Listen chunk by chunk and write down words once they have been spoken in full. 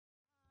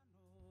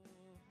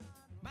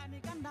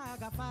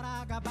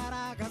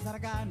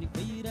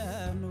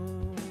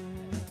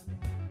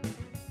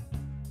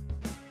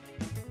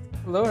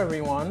Hello,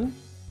 everyone.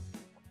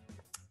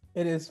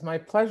 It is my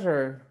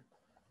pleasure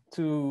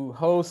to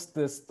host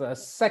the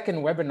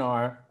second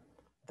webinar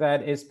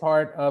that is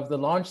part of the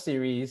launch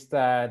series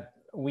that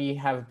we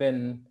have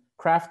been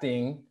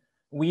crafting,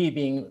 we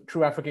being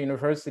True Africa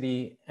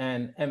University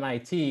and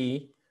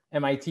MIT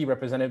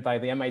represented by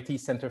the MIT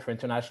Center for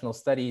International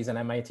Studies and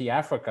MIT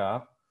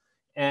Africa.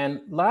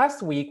 And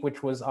last week,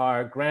 which was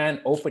our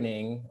grand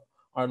opening,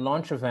 our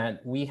launch event,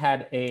 we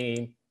had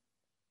a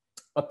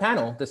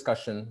panel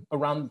discussion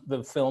around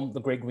the film, The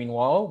Great Green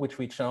Wall, which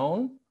we'd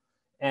shown.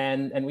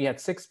 And we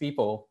had 6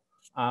 people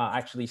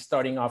actually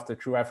starting off the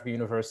True Africa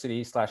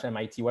University /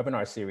 MIT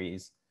webinar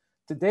series.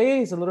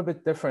 Today is a little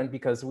bit different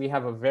because we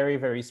have a very,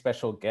 very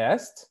special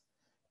guest.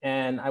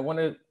 And I want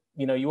to,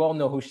 you all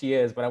know who she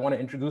is, but I want to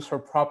introduce her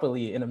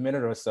properly in a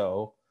minute or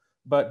so.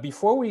 But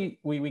before we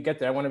get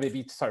there, I want to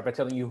maybe start by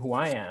telling you who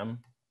I am.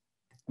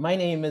 My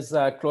name is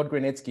Claude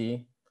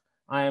Granitsky.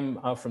 I'm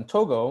from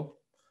Togo.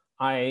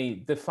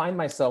 I define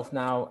myself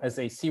now as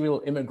a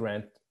serial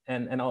immigrant,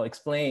 and I'll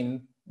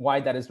explain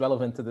why that is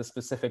relevant to this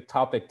specific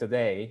topic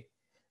today.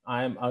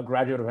 I'm a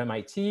graduate of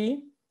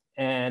MIT,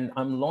 and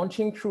I'm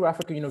launching True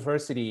Africa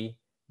University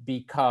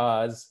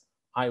because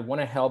I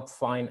want to help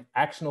find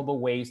actionable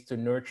ways to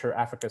nurture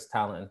Africa's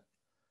talent.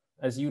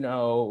 As you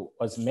know,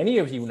 as many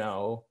of you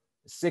know,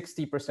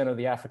 60% of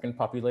the African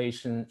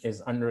population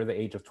is under the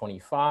age of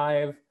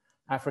 25.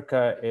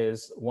 Africa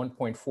is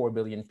 1.4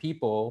 billion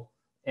people,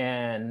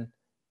 and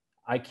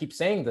I keep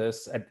saying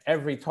this at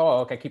every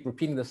talk, I keep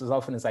repeating this as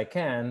often as I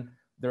can,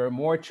 there are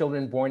more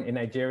children born in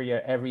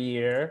Nigeria every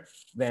year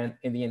than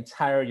in the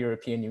entire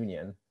European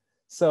Union.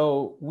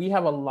 So we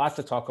have a lot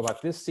to talk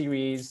about. This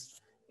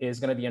series is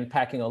going to be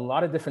unpacking a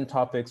lot of different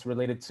topics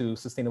related to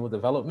sustainable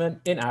development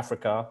in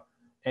Africa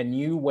and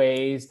new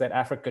ways that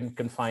Africa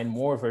can find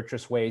more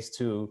virtuous ways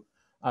to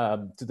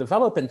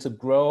develop and to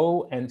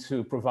grow and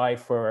to provide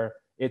for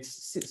its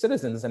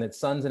citizens and its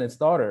sons and its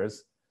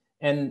daughters.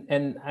 And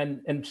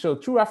so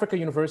True Africa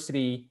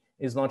University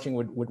is launching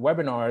with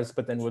webinars,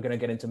 but then we're going to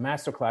get into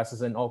master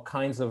classes and all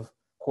kinds of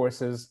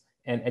courses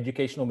and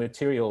educational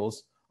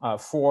materials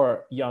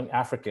for young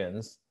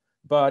Africans.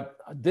 But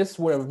this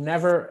would have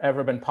never,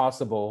 ever been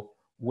possible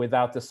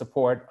without the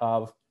support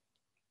of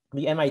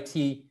the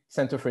MIT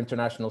Center for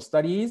International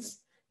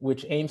Studies,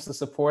 which aims to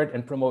support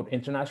and promote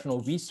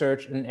international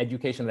research and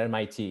education at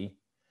MIT.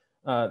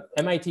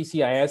 MIT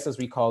CIS, as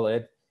we call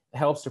it,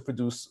 helps to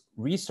produce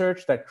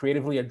research that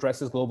creatively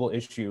addresses global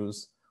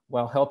issues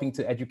while helping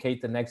to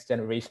educate the next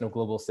generation of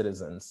global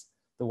citizens.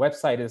 The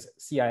website is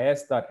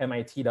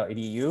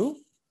cis.mit.edu.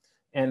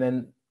 And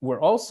then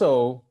we're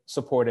also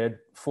supported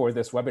for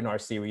this webinar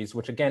series,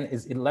 which again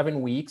is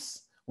 11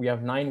 weeks. We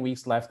have 9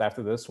 weeks left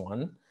after this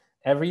one,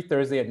 every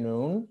Thursday at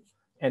noon.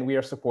 And we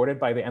are supported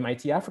by the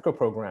MIT Africa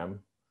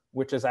program,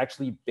 which is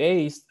actually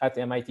based at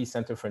the MIT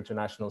Center for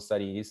International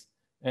Studies.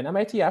 And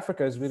MIT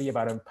Africa is really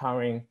about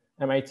empowering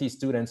MIT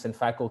students and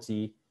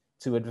faculty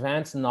to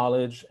advance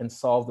knowledge and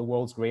solve the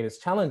world's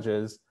greatest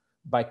challenges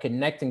by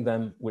connecting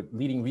them with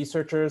leading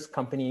researchers,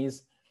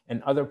 companies,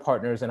 and other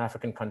partners in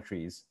African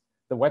countries.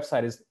 The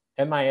website is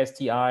misti.mit.edu.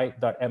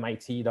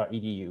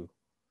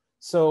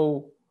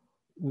 So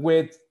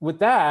with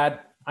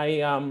that,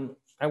 I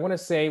want to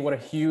say what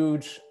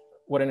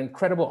an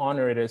incredible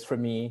honor it is for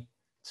me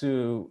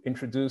to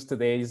introduce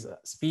today's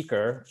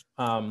speaker.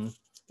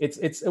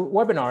 It's a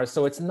webinar,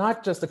 so it's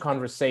not just a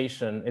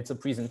conversation, it's a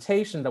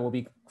presentation that will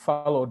be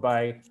followed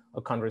by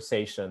a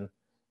conversation.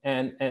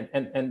 And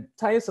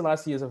Taiye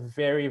Selasi is a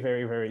very,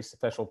 very, very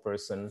special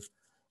person.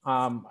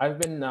 I've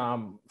been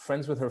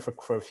friends with her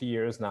for a few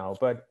years now,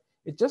 but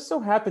it just so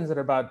happens that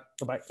about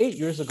 8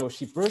 years ago,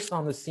 she burst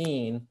on the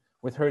scene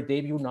with her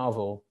debut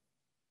novel,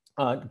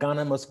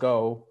 Ghana Must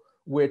Go,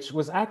 which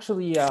was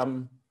actually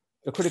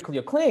critically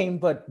acclaimed,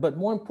 but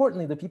more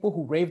importantly, the people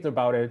who raved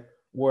about it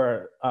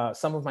were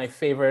some of my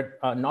favorite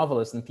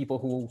novelists and people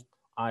who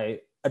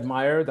I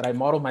admire, that I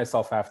model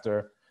myself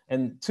after.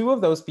 And 2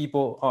 of those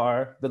people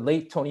are the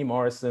late Toni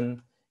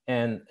Morrison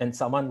and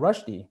Salman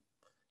Rushdie.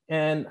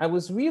 And I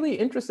was really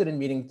interested in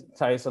meeting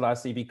Taiye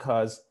Selasi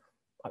because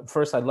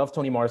first, I love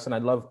Toni Morrison, I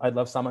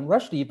love Salman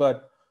Rushdie,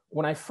 but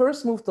when I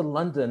first moved to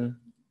London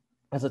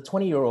as a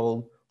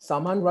 20-year-old,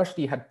 Salman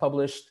Rushdie had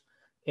published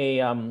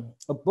a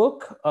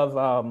book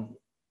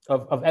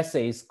of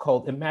essays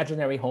called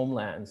Imaginary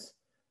Homelands.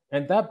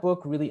 And that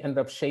book really ended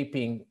up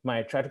shaping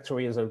my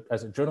trajectory as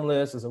a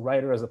journalist, as a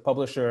writer, as a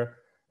publisher.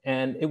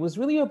 And it was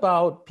really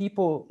about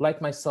people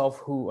like myself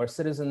who are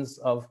citizens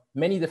of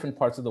many different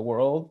parts of the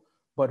world,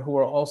 but who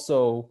are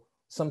also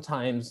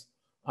sometimes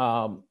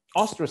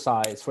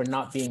ostracized for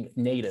not being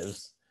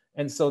natives.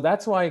 And so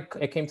that's why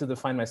I came to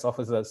define myself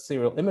as a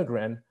serial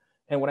immigrant.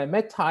 And when I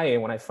met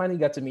Taiye, when I finally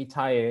got to meet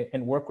Taiye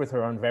and work with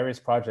her on various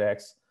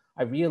projects,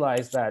 I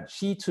realized that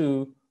she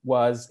too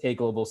was a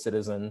global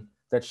citizen,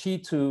 that she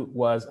too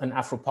was an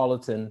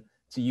Afropolitan,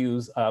 to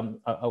use a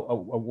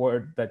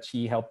word that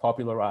she helped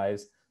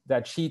popularize,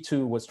 that she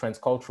too was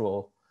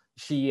transcultural.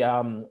 She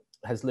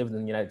has lived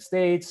in the United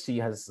States. She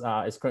is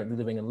currently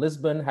living in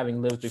Lisbon,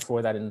 having lived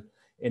before that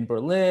in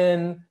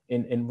Berlin,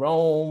 in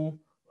Rome.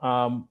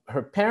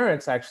 Her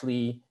parents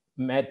actually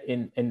met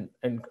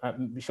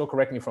she'll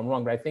correct me if I'm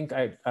wrong, but I think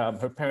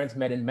her parents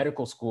met in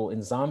medical school in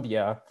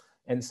Zambia.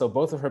 And so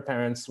both of her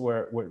parents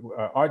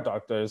are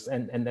doctors.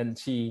 And then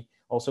she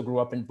also grew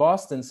up in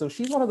Boston. So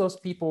she's one of those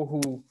people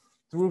who,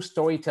 through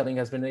storytelling,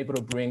 has been able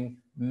to bring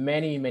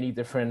many, many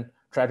different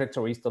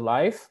trajectories to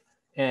life.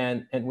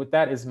 And with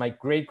that is my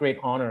great, great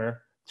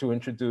honor to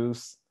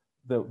introduce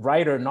the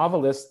writer,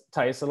 novelist,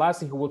 Taiye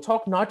Selasi, who will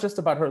talk not just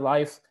about her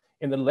life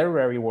in the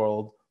literary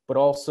world, but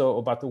also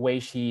about the way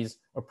she's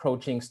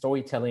approaching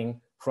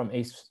storytelling from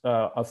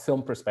a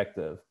film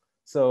perspective.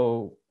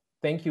 So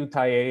thank you,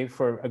 Taiye,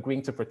 for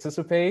agreeing to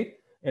participate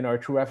in our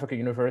True Africa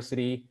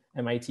University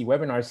MIT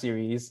webinar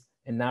series.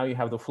 And now you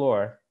have the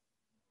floor.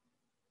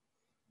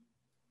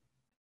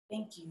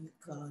 Thank you,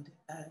 Claude.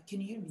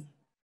 Can you hear me?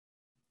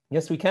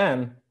 Yes, we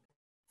can.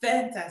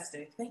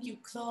 Fantastic. Thank you,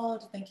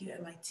 Claude. Thank you,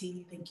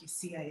 MIT. Thank you,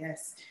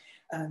 CIS.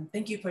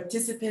 Thank you,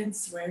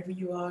 participants, wherever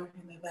you are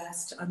in the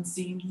vast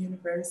unseen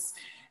universe.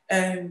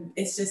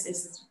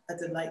 It's a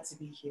delight to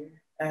be here.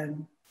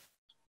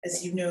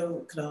 As you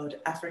know, Claude,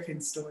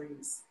 African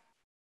stories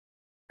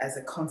as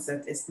a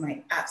concept is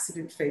my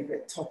absolute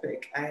favorite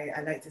topic.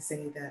 I like to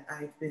say that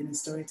I've been a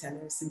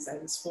storyteller since I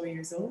was 4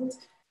 years old,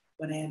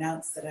 when I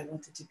announced that I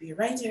wanted to be a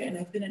writer, and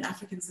I've been an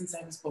African since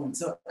I was born.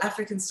 So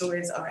African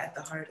stories are at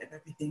the heart of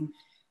everything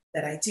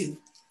that I do.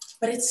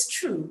 But it's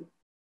true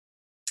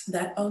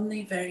that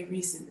only very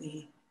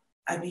recently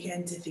I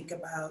began to think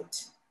about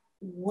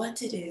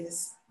what it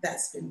is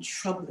that's been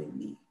troubling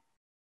me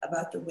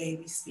about the way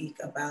we speak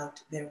about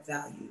their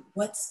value.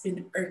 What's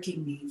been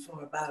irking me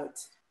for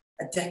about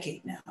a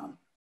decade now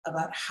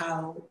about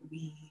how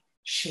we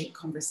shape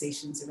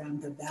conversations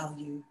around the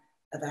value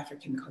of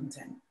African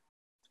content.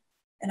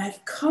 And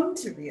I've come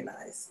to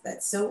realize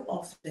that so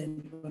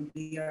often when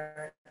we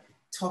are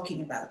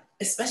talking about,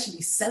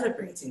 especially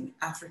celebrating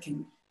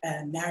African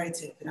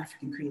narrative and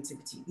African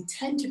creativity, we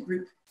tend to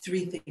group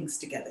three things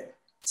together.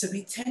 So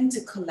we tend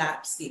to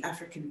collapse the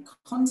African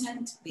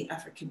content, the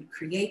African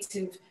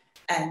creative,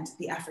 and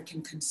the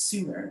African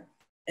consumer,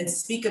 and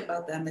speak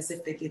about them as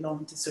if they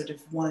belong to sort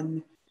of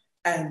one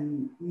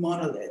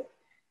monolith.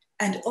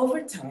 And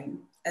over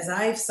time, as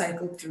I've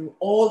cycled through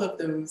all of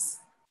those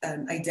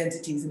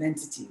identities and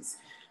entities,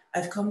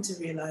 I've come to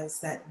realize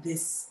that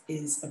this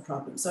is a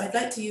problem. So I'd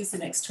like to use the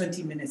next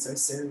 20 minutes or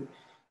so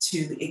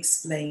to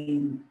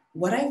explain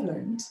what I've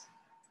learned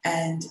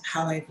and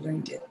how I've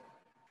learned it.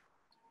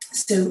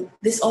 So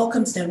this all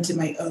comes down to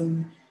my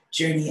own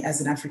journey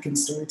as an African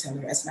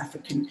storyteller, as an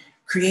African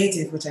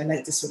creative, which I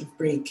like to sort of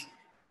break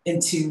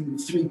into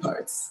three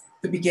parts: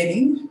 the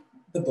beginning,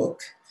 the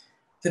book;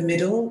 the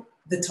middle,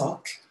 the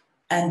talk;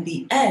 and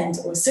the end,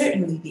 or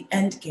certainly the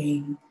end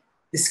game,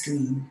 the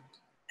screen.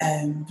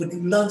 Would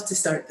love to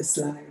start the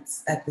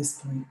slides at this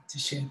point to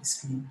share the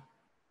screen.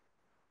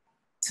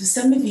 So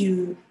some of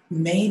you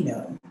may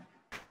know,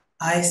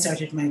 I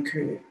started my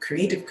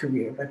creative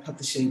career by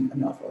publishing a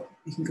novel.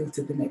 You can go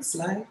to the next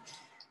slide.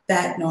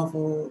 That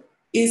novel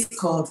is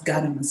called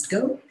Ghana Must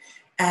Go,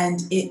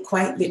 and it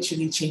quite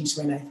literally changed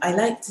my life. I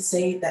like to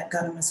say that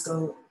Ghana Must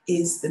Go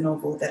is the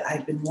novel that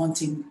I've been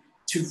wanting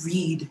to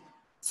read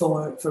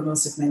for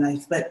most of my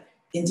life. But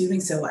in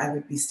doing so, I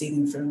would be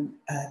stealing from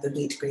the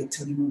late, great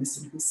Toni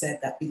Morrison, who said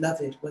that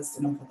Beloved was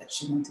the novel that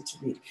she wanted to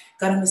read.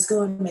 Ghana Must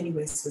Go in many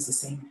ways was the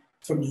same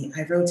for me.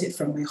 I wrote it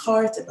from my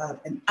heart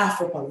about an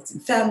Afropolitan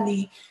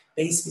family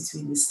based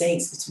between the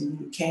States, between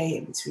the UK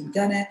and between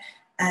Ghana.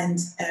 And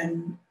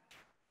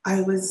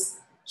I was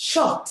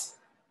shocked,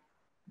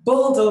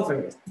 bowled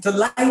over,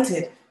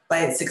 delighted by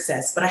its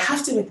success. But I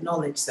have to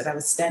acknowledge that I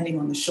was standing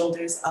on the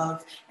shoulders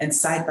of and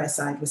side by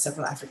side with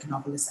several African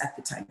novelists at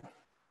the time.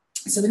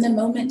 So in the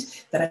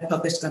moment that I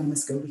published Ghana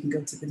Must Go, we can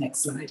go to the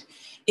next slide,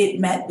 it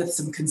met with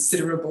some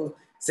considerable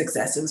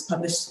success. It was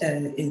published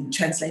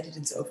translated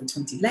into over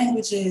 20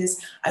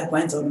 languages. I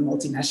went on a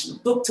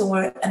multinational book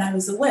tour, and I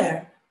was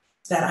aware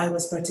that I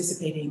was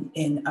participating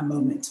in a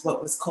moment,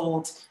 what was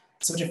called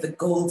sort of the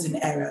golden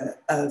era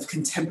of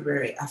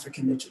contemporary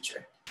African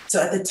literature.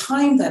 So at the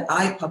time that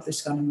I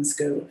published Ghana Must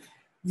Go,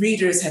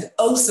 readers had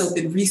also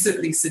been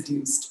recently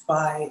seduced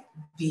by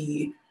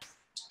the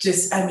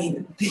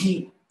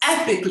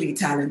epically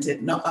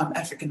talented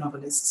African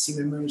novelists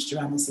who emerged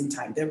around the same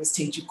time. There was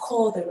Teju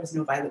Cole, there was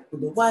No Violet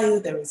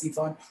Bulawayo, there was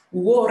Yvonne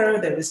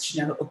Uwora, there was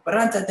Chinelo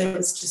Okparanta. There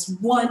was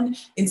just one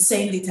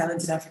insanely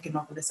talented African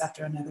novelist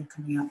after another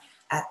coming out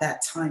at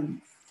that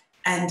time.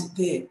 And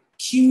the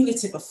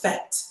cumulative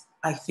effect,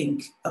 I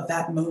think, of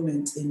that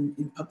moment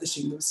in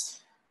publishing, those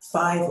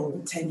 5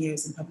 or 10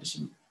 years in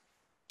publishing,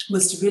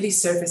 was to really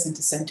surface and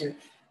to center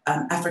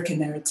African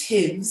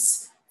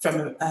narratives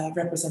from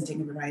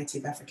representing a variety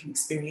of African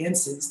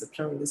experiences. The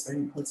plural is very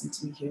important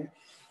to me here,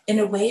 in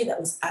a way that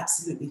was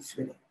absolutely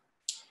thrilling.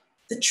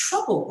 The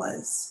trouble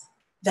was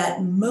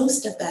that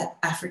most of that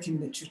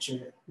African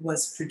literature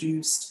was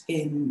produced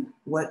in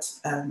what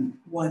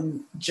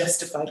one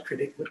justified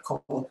critic would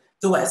call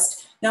the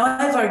West. Now,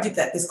 I've argued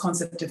that this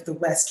concept of the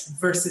West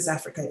versus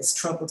Africa is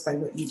troubled by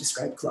what you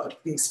described, Claude,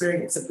 the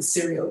experience of the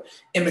serial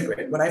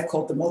immigrant, what I've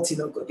called the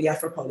multi-local, the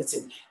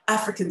Afropolitan.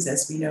 Africans,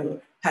 as we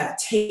know, have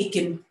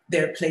taken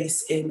their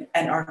place in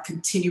and are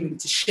continuing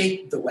to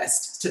shape the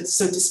West.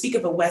 So to speak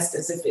of a West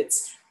as if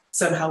it's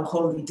somehow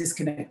wholly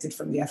disconnected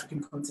from the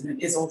African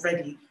continent is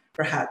already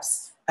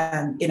perhaps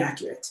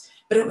inaccurate.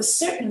 But it was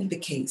certainly the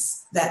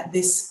case that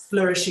this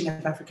flourishing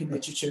of African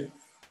literature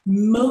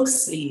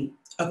mostly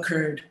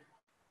occurred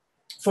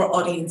for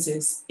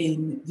audiences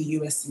in the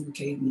US, the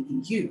UK,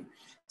 and the EU.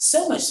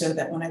 So much so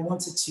that when I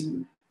wanted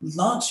to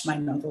launch my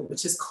novel,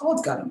 which is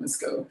called Ghana Must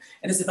Go,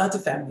 and is about a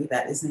family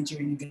that is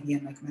Nigerian and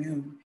Ghanaian like my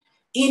own,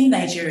 in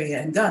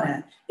Nigeria and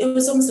Ghana, it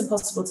was almost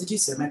impossible to do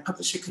so. My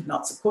publisher could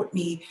not support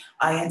me.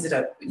 I ended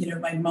up,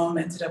 my mom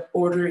ended up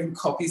ordering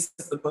copies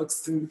of the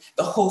books through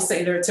the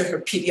wholesaler to her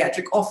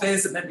pediatric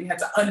office, and then we had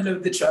to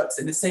unload the trucks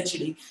and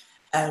essentially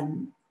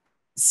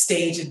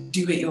stage a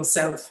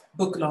do-it-yourself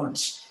book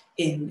launch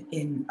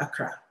in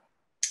Accra.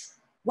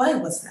 Why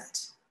was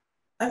that?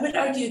 I would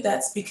argue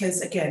that's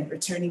because, again,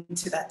 returning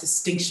to that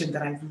distinction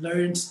that I've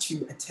learned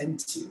to attend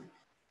to,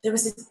 there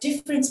was a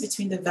difference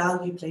between the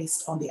value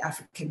placed on the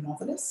African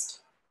novelist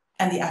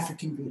and the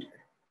African reader,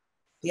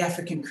 the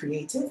African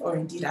creative, or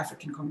indeed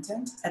African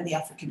content, and the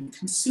African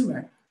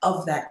consumer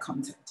of that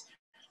content.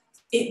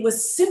 It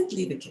was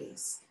simply the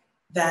case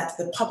that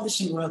the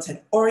publishing world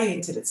had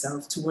oriented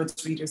itself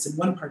towards readers in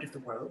one part of the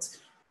world,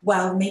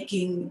 while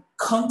making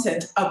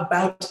content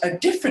about a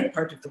different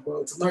part of the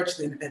world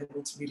largely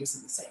unavailable to readers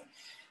in the same.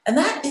 And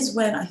that is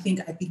when I think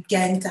I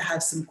began to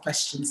have some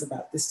questions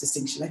about this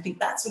distinction. I think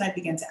that's when I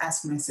began to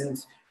ask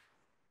myself,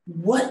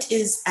 what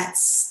is at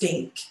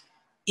stake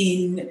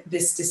in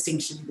this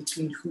distinction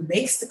between who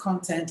makes the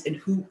content and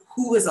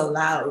who is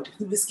allowed,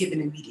 who is given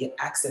immediate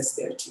access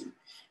thereto?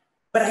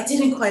 But I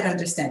didn't quite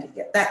understand it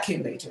yet. That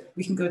came later.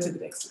 We can go to the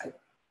next slide.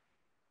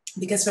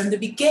 Because from the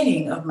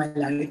beginning of my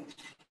life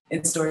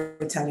in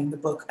storytelling, the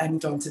book, I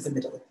moved on to the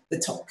middle, the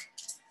talk.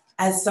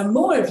 As some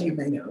more of you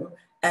may know,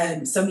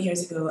 some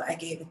years ago, I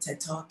gave a TED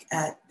Talk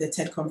at the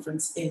TED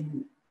conference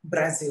in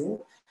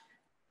Brazil,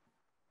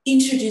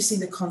 introducing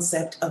the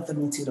concept of the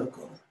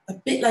multi-local, a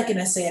bit like an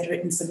essay I'd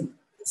written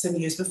some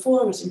years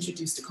before, which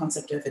introduced the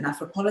concept of an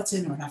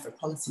Afropolitan or an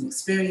Afropolitan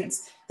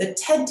experience. The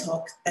TED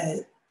Talk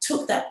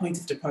took that point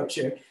of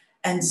departure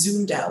and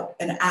zoomed out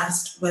and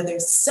asked whether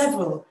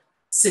several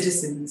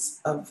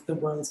citizens of the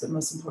world, but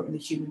most importantly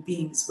human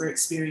beings, were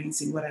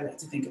experiencing what I like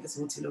to think of as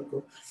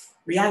multi-local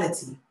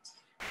reality.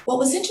 What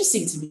was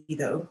interesting to me,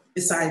 though,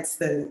 besides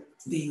the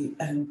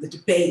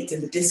debate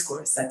and the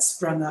discourse that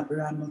sprung up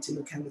around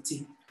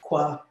multi-locality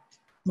qua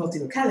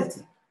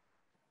multi-locality,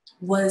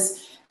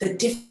 was the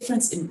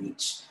difference in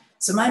reach.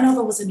 So my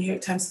novel was a New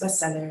York Times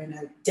bestseller and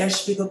a Der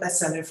Spiegel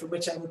bestseller, for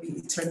which I will be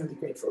eternally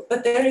grateful.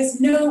 But there is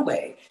no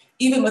way,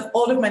 even with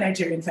all of my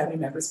Nigerian family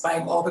members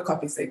buying all the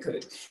copies they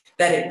could,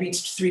 that it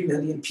reached 3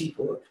 million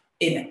people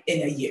in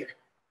a year.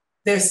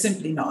 There's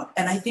simply not.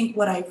 And I think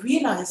what I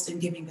realized in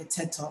giving the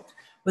TED Talk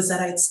was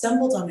that I'd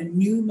stumbled on a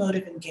new mode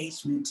of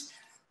engagement,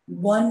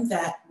 one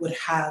that would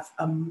have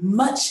a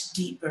much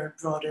deeper,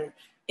 broader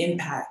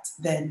impact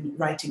than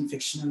writing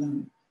fiction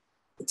alone.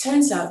 It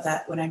turns out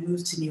that when I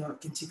moved to New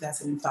York in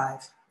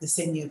 2005, the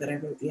same year that I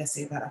wrote the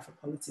essay about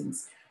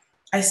Afropolitans,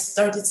 I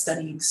started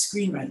studying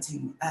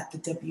screenwriting at the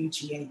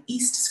WGA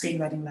East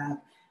Screenwriting Lab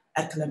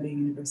at Columbia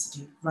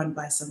University, run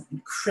by some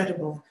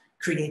incredible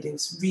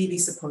creatives really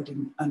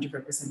supporting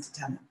underrepresented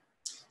talent.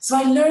 So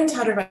I learned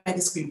how to write a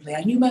screenplay.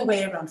 I knew my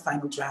way around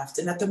final draft.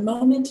 And at the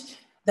moment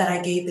that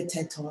I gave the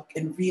TED Talk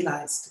and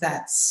realized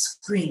that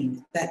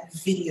screen, that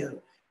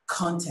video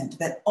content,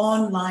 that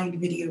online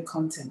video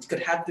content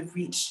could have the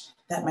reach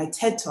that my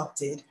TED Talk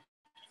did,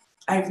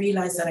 I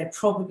realized that I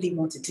probably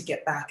wanted to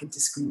get back into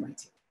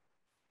screenwriting.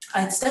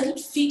 I'd studied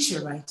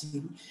feature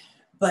writing,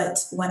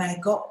 but when I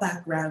got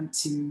back around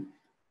to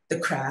the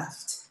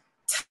craft,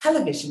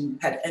 television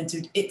had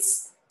entered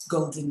its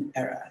golden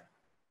era.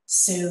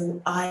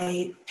 So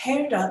I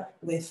paired up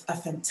with a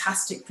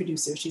fantastic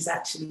producer. She's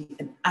actually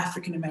an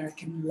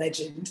African-American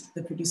legend,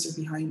 the producer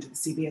behind the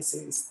CBS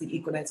series, The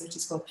Equalizer.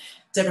 She's called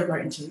Deborah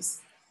Martin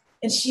Chase.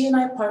 And she and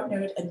I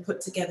partnered and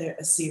put together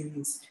a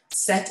series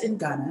set in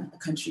Ghana, a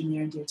country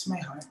near and dear to my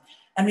heart.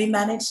 And we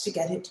managed to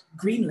get it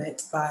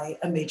greenlit by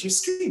a major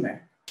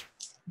streamer.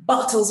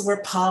 Bottles were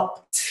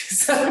popped,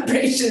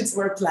 celebrations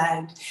were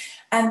planned,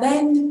 and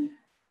then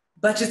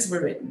budgets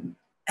were written.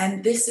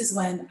 And this is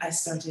when I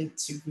started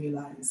to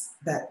realize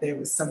that there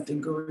was something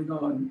going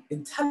on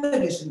in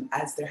television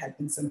as there had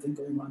been something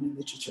going on in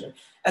literature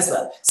as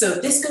well. So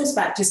this goes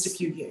back just a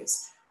few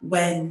years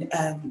when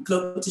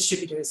global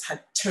distributors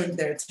had turned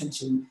their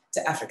attention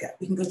to Africa.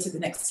 We can go to the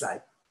next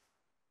slide.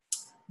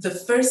 The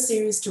first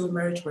series to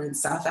emerge were in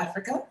South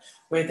Africa,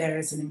 where there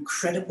is an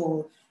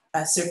incredible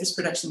surface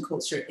production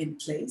culture in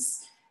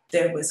place.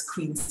 There was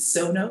Queen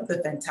Sono, the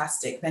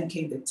fantastic. Then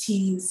came the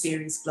teen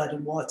series Blood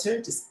and Water,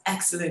 just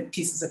excellent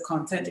pieces of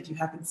content. If you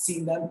haven't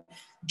seen them,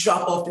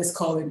 drop off this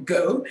call and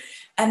go.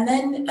 And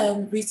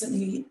then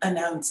recently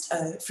announced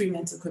a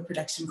Fremantle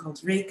co-production called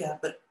Reka,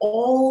 but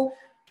all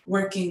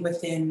working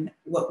within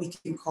what we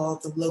can call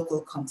the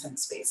local content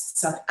space.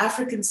 South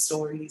African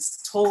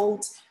stories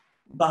told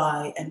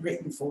by and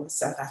written for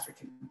South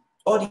African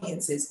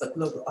audiences, but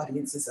global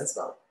audiences as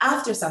well.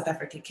 After South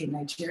Africa came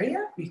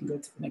Nigeria. We can go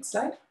to the next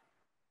slide.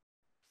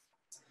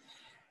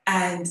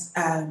 And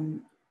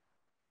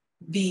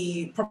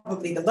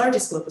probably the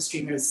largest global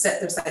streamers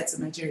set their sights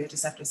on Nigeria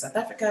just after South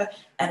Africa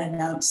and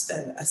announced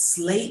a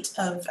slate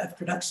of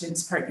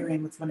productions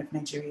partnering with one of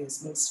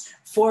Nigeria's most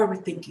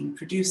forward-thinking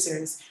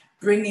producers,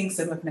 bringing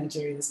some of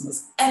Nigeria's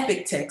most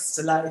epic texts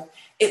to life.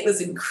 It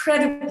was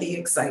incredibly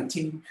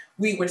exciting.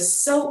 We were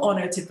so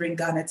honored to bring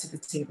Ghana to the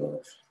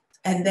table.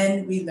 And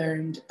then we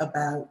learned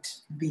about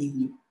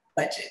the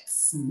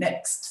budgets.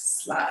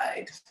 Next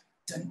slide.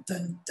 Dun,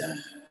 dun,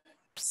 dun.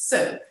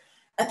 So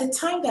at the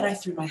time that I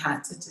threw my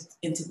hat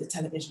into the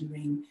television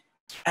ring,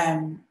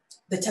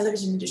 the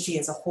television industry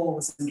as a whole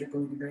was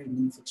undergoing a very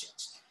meaningful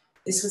change.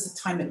 This was a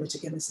time at which,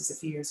 again, this is a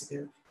few years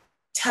ago,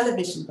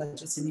 television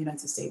budgets in the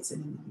United States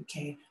and in the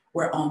UK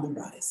were on the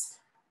rise.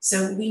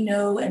 So we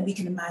know, and we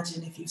can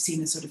imagine if you've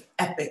seen a sort of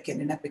epic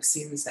and an epic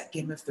series like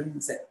Game of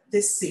Thrones, that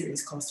this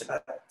series cost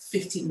about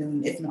 15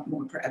 million, if not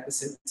more, per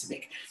episode to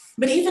make.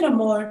 But even a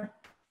more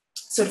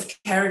sort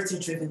of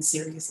character-driven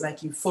series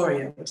like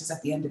Euphoria, which is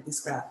at the end of this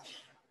graph,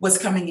 was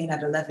coming in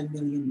at 11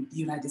 million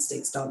United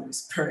States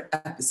dollars per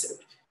episode.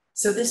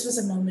 So this was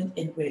a moment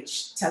in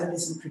which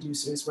television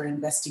producers were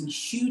investing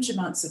huge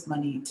amounts of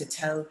money to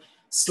tell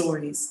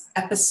stories,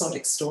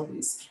 episodic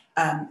stories,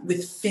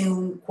 with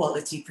film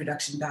quality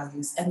production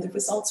values, and the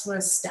results were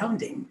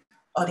astounding.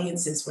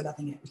 Audiences were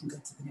loving it. We can go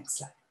to the next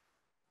slide.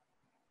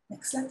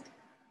 Next slide.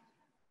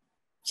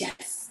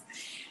 Yes.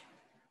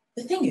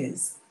 The thing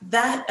is,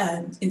 that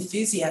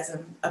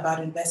enthusiasm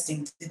about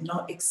investing did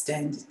not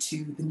extend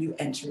to the new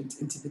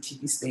entrant into the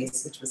TV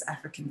space, which was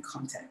African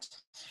content.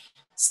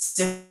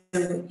 So,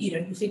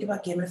 you think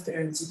about Game of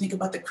Thrones, you think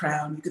about The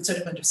Crown, you could sort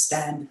of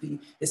understand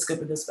the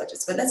scope of those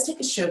budgets. But let's take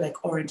a show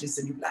like Orange is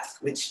the New Black,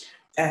 which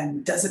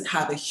doesn't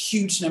have a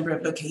huge number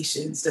of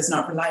locations, does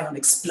not rely on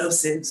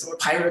explosives or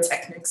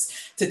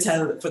pyrotechnics to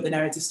tell for the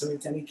narrative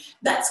storytelling.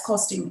 That's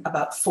costing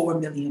about 4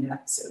 million an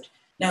episode.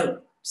 Now,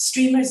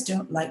 streamers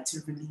don't like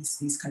to release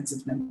these kinds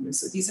of numbers.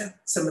 So these are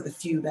some of the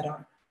few that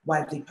are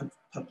widely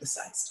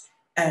publicized.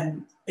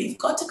 But you've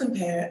got to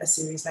compare a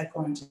series like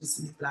Orange is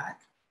the New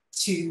Black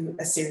to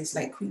a series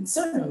like Queen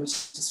Sono, which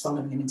is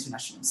following an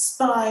international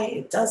spy.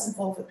 It does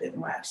involve a bit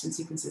more action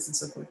sequences and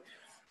so forth.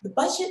 The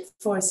budget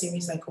for a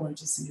series like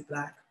Orange is the New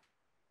Black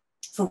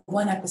for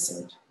one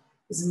episode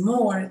is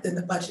more than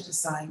the budget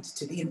assigned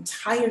to the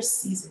entire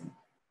season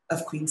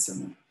of Queen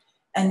Sono.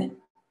 And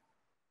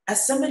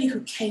as somebody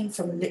who came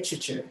from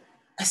literature,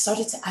 I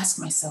started to ask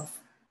myself,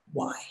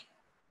 why?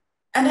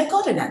 And I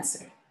got an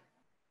answer.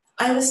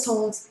 I was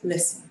told,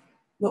 listen,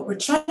 what we're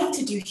trying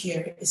to do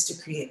here is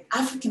to create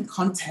African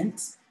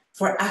content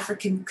for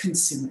African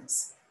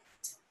consumers.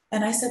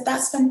 And I said,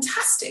 that's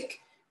fantastic.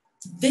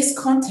 This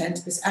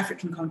content, this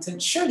African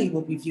content, surely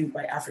will be viewed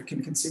by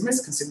African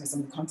consumers, consumers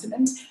on the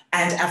continent,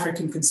 and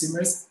African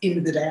consumers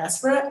in the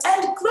diaspora,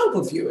 and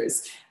global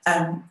viewers,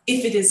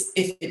 if it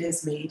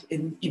is made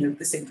in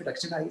the same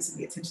production values and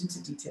the attention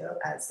to detail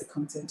as the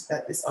content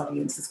that this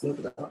audience, this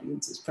global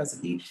audience, is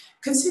presently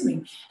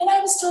consuming. And I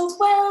was told,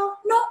 well,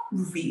 not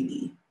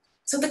really.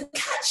 So the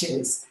catch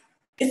is,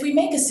 if we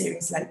make a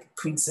series like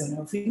Queen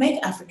Sono, if we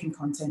make African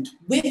content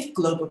with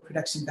global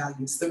production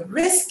values, the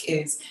risk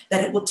is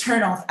that it will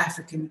turn off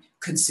African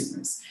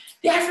consumers.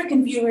 The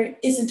African viewer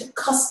isn't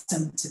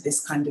accustomed to this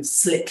kind of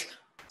slick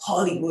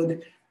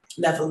Hollywood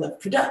level of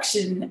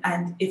production.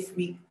 And if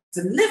we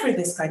deliver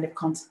this kind of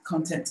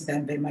content to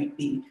them, they might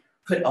be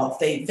put off.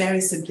 They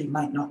very simply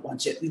might not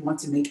watch it. We want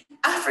to make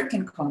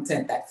African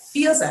content that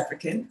feels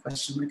African,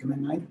 question mark in my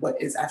mind, what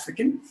is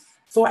African?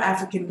 For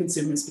African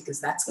consumers, because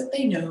that's what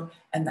they know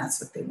and that's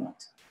what they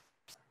want.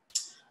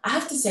 I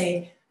have to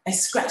say, I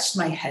scratched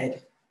my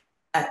head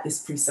at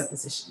this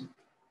presupposition.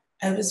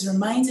 I was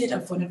reminded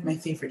of one of my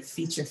favorite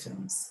feature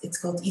films. It's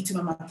called Itu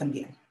Mama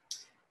Tambien.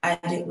 And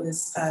it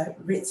was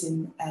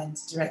written and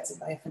directed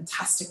by a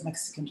fantastic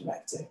Mexican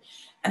director.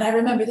 And I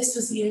remember this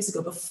was years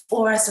ago,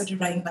 before I started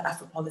writing about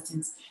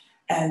Afropolitans,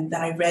 and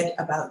that I read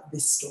about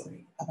this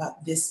story,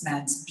 about this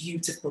man's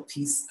beautiful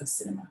piece of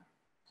cinema.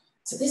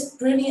 So this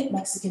brilliant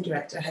Mexican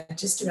director had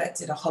just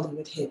directed a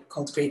Hollywood hit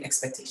called Great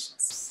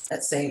Expectations.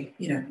 Let's say,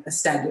 a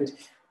standard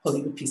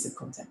Hollywood piece of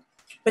content.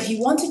 But he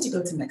wanted to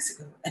go to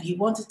Mexico and he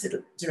wanted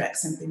to direct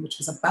something which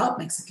was about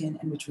Mexican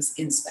and which was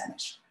in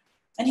Spanish.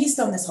 And he's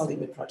done this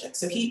Hollywood project.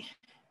 So he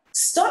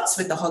starts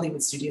with the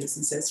Hollywood studios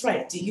and says,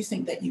 right, do you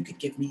think that you could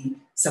give me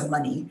some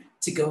money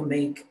to go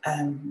make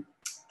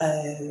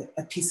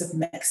a piece of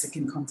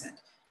Mexican content?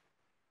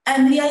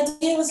 And the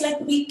idea was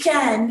like, we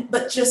can,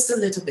 but just a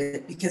little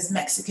bit, because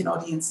Mexican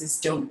audiences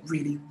don't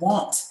really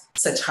want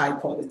such high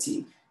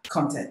quality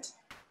content.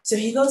 So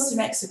he goes to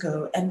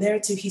Mexico, and there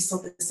too, he's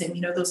told the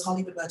same, those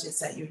Hollywood budgets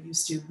that you're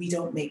used to, we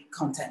don't make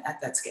content at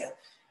that scale.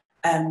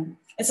 And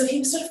so he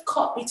was sort of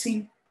caught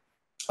between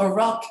a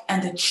rock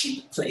and a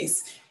cheap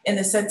place, in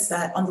the sense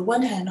that on the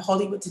one hand,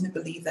 Hollywood didn't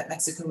believe that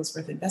Mexico was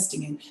worth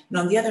investing in. And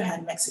on the other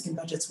hand, Mexican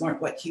budgets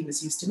weren't what he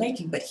was used to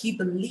making. But he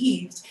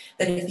believed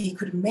that if he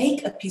could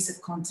make a piece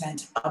of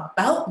content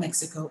about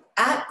Mexico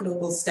at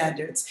global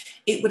standards,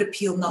 it would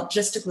appeal not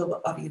just to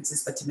global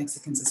audiences, but to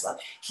Mexicans as well.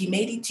 He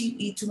made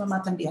Y Tu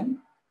Mamá También,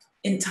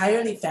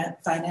 entirely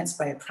financed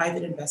by a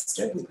private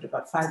investor who put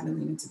about $5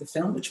 million into the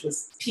film, which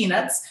was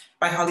peanuts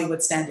by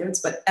Hollywood standards,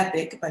 but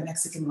epic by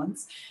Mexican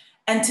ones.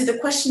 And to the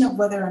question of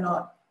whether or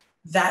not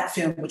that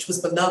film, which was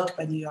beloved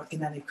by New York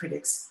and LA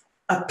critics,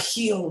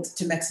 appealed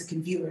to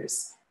Mexican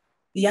viewers,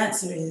 the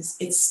answer is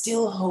it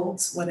still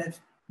holds one of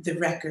the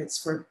records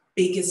for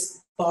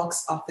biggest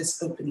box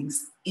office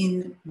openings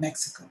in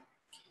Mexico.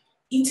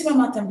 Y Tu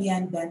Mamá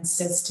También then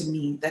says to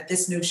me that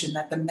this notion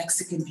that the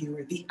Mexican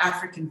viewer, the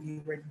African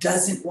viewer,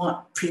 doesn't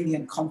want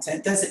premium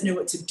content, doesn't know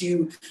what to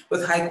do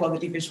with high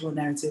quality visual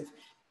narrative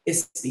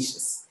is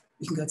specious.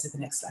 We can go to the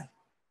next slide.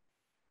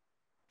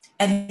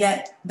 And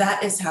yet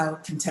that is how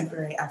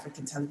contemporary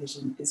African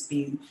television is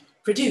being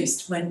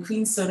produced. When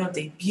Queen Sono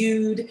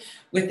debuted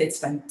with its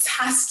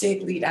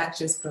fantastic lead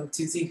actress, Pearl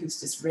Tuzi,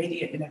 who's just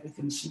radiant in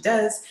everything she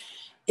does,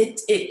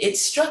 it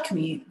struck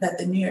me that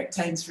the New York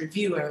Times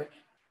reviewer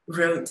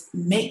wrote,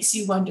 makes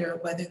you wonder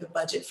whether the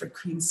budget for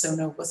Queen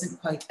Sono wasn't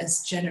quite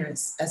as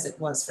generous as it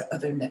was for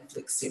other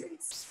Netflix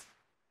series.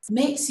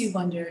 Makes you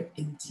wonder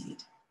indeed.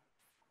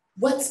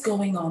 What's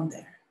going on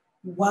there?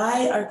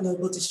 Why are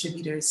global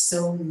distributors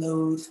so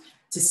loath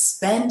to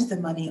spend the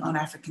money on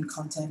African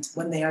content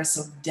when they are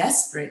so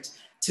desperate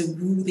to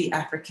woo the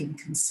African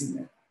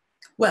consumer?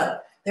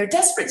 Well, they're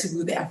desperate to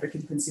woo the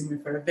African consumer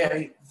for a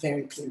very,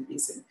 very clear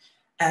reason.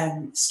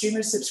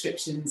 Streamer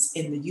subscriptions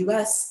in the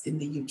US, in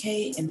the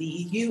UK, in the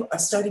EU are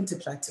starting to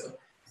plateau.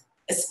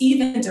 As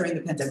even during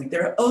the pandemic,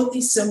 there are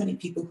only so many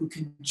people who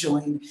can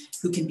join,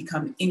 who can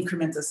become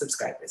incremental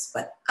subscribers.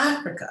 But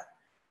Africa,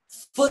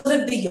 full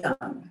of the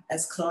young,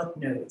 as Claude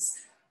knows,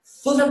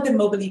 full of the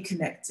mobilely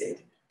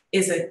connected,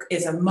 is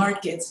a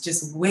market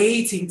just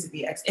waiting to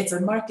be, it's a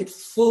market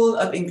full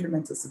of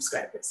incremental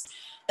subscribers.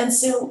 And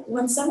so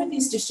when some of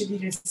these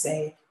distributors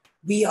say,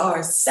 we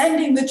are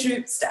sending the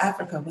troops to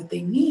Africa, what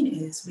they mean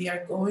is we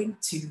are going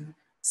to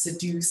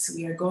seduce,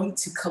 we are going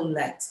to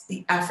collect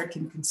the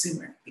African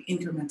consumer, the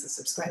incremental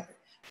subscriber.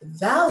 The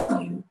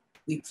value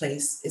we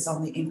place is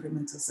on the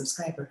incremental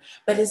subscriber,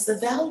 but is the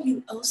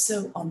value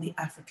also on the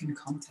African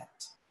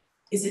content?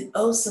 Is it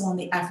also on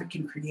the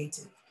African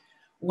creative?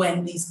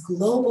 When these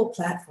global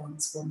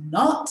platforms will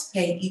not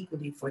pay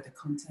equally for the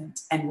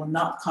content and will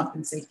not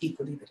compensate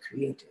equally the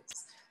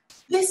creatives.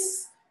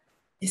 This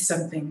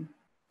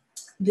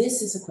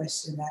is a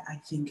question that I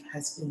think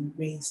has been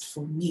raised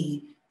for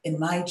me in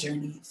my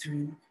journey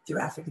through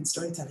African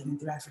storytelling and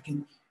through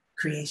African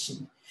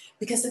creation.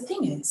 Because the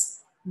thing is,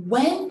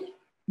 when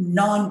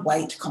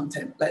non-white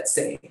content, let's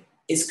say,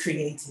 is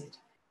created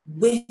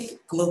with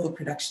global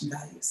production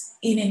values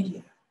in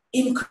India,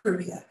 in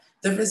Korea,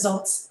 the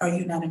results are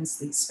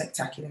unanimously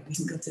spectacular. We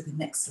can go to the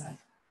next slide.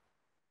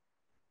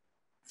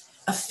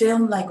 A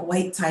film like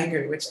White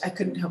Tiger, which I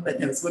couldn't help but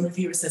notice, one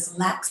reviewer says,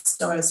 lacks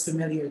stars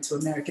familiar to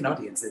American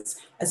audiences,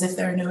 as if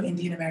there are no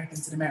Indian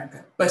Americans in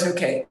America, but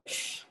okay.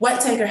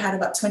 White Tiger had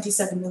about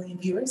 27 million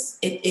viewers.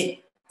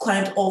 It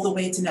climbed all the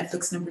way to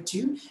Netflix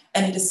 #2,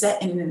 and it is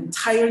set in an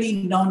entirely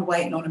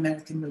non-white,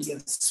 non-American milieu.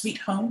 Sweet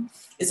Home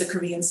is a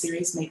Korean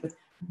series made with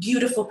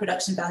beautiful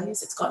production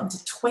values. It's gotten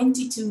to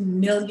 22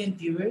 million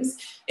viewers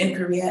in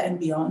Korea and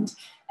beyond.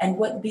 And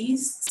what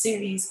these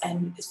series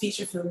and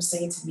feature films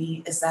say to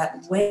me is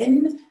that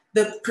when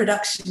the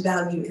production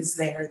value is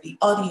there, the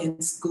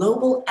audience,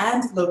 global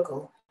and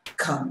local,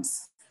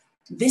 comes.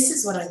 This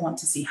is what I want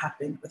to see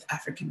happen with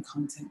African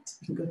content.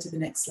 We can go to the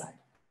next slide.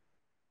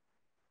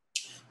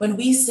 When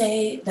we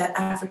say that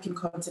African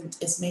content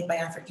is made by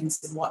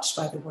Africans and watched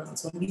by the world,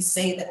 when we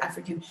say that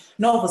African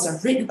novels are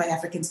written by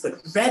Africans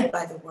but read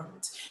by the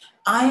world,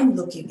 I'm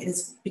looking, it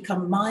has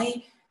become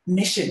my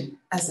mission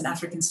as an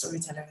African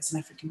storyteller, as an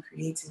African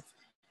creative,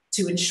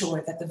 to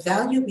ensure that the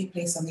value we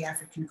place on the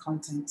African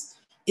content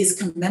is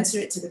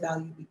commensurate to the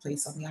value we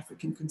place on the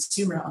African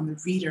consumer, on the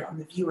reader, on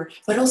the viewer,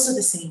 but also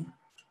the same,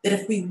 that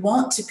if we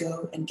want to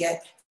go and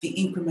get the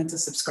incremental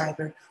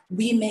subscriber,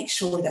 we make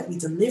sure that we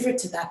deliver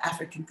to that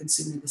African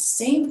consumer the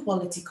same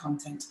quality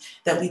content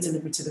that we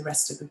deliver to the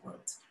rest of the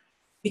world.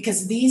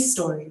 Because these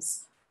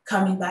stories,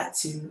 coming back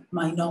to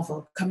my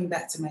novel, coming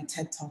back to my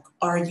TED Talk,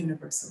 are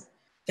universal.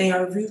 They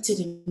are rooted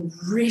in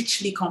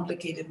richly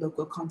complicated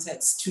local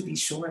contexts, to be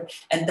sure,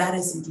 and that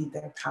is indeed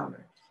their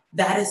power.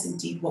 That is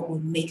indeed what will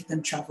make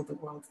them travel the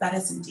world. That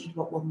is indeed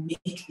what will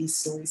make these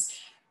stories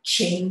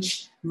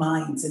change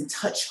minds and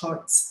touch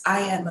hearts.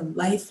 I am a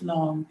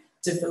lifelong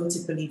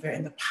devoted believer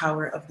in the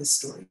power of the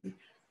story.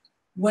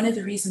 One of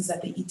the reasons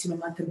that the Y Tu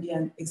Mamá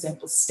También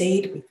example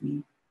stayed with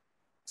me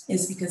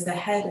is because the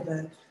head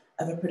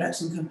of a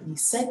production company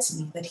said to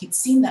me that he'd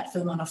seen that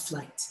film on a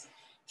flight.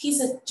 He's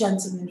a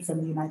gentleman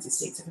from the United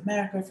States of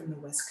America, from the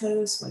West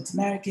Coast, white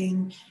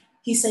American,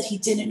 he said he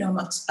didn't know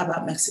much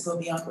about Mexico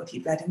beyond what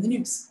he'd read in the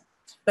news.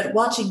 But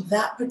watching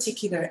that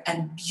particular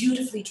and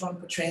beautifully drawn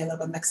portrayal of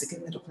a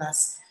Mexican middle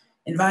class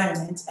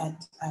environment and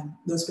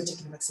those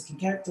particular Mexican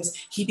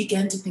characters, he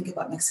began to think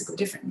about Mexico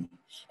differently.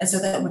 And so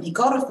that when he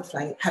got off the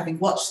flight, having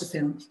watched the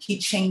film, he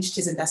changed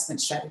his investment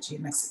strategy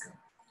in Mexico.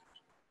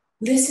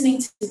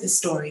 Listening to the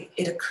story,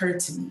 it occurred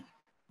to me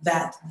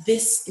that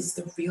this is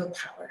the real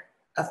power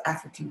of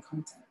African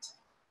content,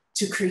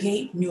 to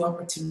create new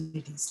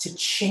opportunities, to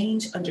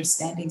change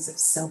understandings of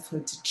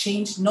selfhood, to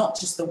change not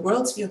just the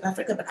world's view of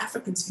Africa, but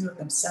Africans' view of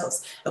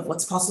themselves, of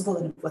what's possible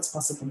and of what's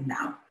possible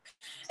now.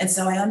 And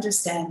so I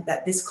understand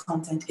that this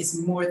content is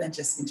more than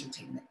just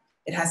entertainment.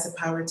 It has the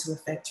power to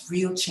affect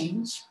real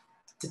change,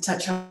 to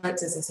touch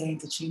hearts, as I say, and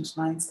to change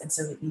minds. And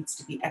so it needs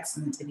to be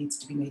excellent. It needs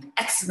to be made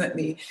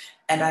excellently.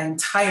 And I am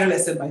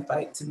tireless in my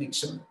fight to make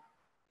sure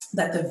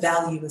that the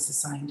value is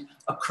assigned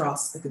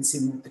across the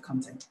consumer of the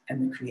content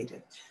and the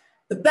creative.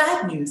 The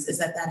bad news is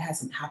that that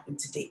hasn't happened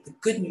to date. The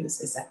good news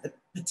is that the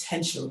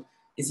potential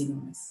is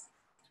enormous.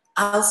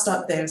 I'll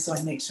stop there so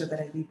I make sure that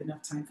I leave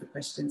enough time for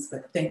questions,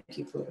 but thank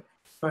you for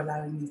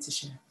allowing me to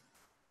share.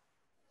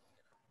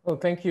 Well,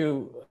 thank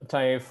you,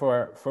 Taiye,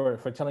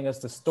 for telling us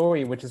the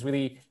story, which is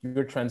really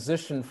your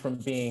transition from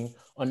being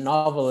a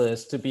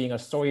novelist to being a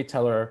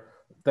storyteller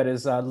that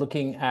is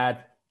looking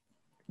at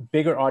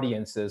bigger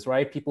audiences,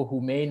 right? People who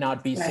may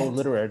not be so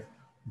literate,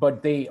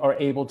 but they are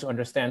able to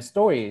understand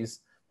stories.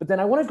 But then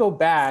I want to go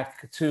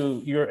back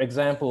to your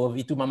example of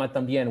Y Tu Mamá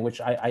También, which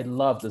I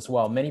loved as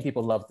well. Many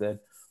people loved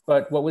it.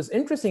 But what was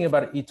interesting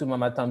about Y Tu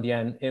Mamá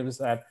También, it was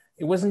that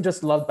it wasn't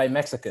just loved by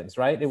Mexicans,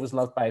 right? It was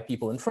loved by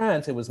people in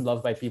France. It was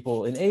loved by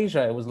people in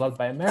Asia. It was loved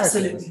by Americans.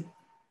 Absolutely.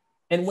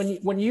 And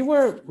when you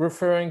were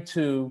referring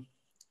to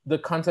the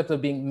concept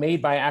of being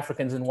made by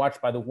Africans and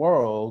watched by the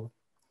world,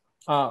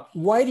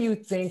 why do you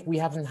think we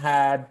haven't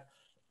had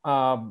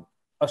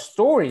a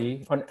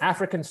story, an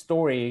African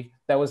story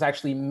that was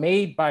actually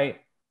made by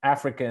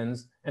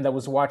Africans and that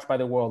was watched by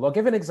the world? I'll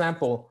give an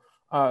example.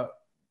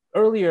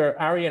 Earlier,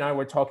 Ari and I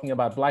were talking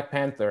about Black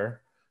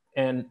Panther,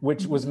 and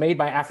which was made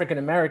by African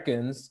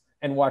Americans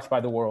and watched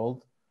by the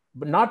world,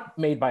 but not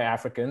made by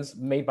Africans,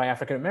 made by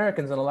African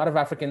Americans, and a lot of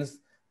Africans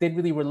didn't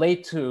really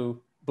relate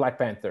to Black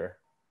Panther.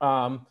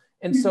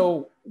 And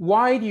so,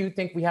 why do you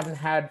think we haven't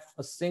had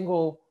a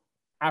single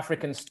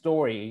African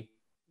story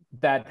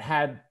that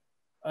had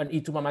an Y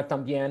Tu Mamá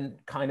También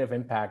kind of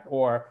impact,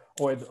 or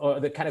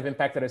the kind of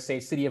impact that, say,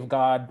 City of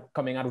God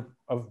coming out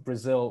of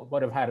Brazil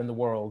would have had in the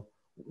world?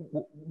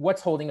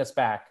 What's holding us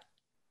back?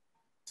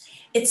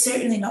 It's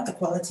certainly not the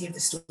quality of the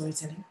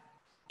storytelling.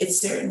 It's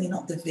certainly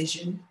not the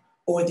vision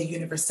or the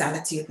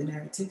universality of the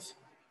narrative.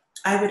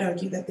 I would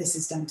argue that this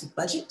is down to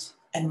budget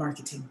and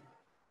marketing,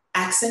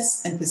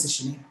 access and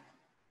positioning.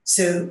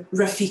 So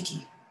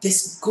Rafiki,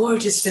 this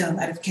gorgeous film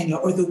out of Kenya,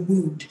 or The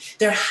Wound,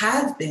 there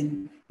have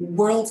been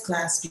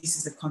world-class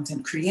pieces of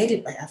content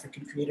created by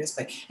African creators,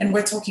 and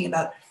we're talking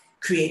about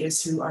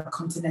creators who are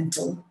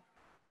continental,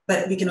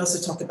 but we can also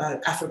talk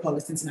about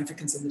Afropolitans and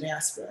Africans in the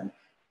diaspora.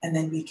 And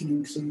then we can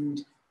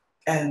include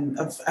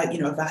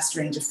a vast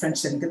range of French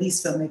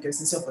Senegalese filmmakers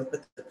and so forth.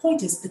 But the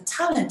point is, the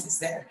talent is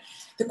there.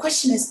 The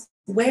question is,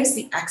 where's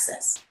the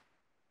access?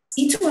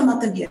 Y Tu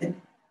Mamá También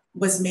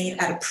was made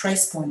at a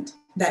price point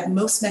that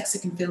most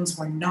Mexican films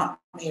were not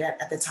made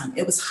at the time.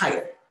 It was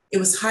higher. It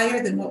was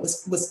higher than what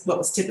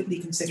was typically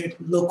considered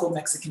local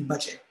Mexican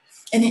budget.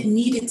 And it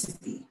needed to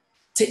be,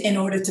 in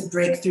order to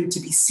break through, to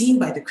be seen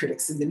by the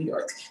critics in the New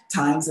York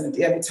Times and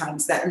the other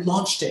Times that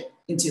launched it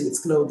into its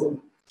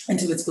global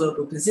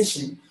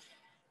position.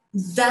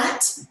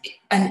 That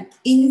an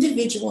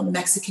individual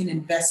Mexican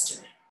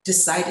investor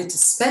decided to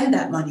spend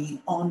that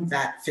money on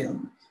that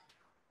film,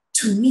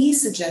 to me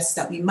suggests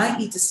that we might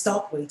need to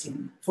stop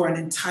waiting for an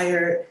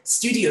entire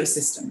studio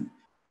system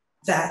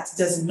that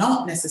does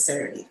not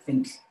necessarily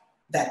think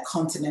that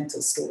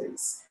continental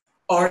stories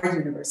are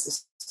universal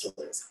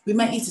stories. We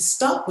might need to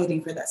stop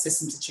waiting for that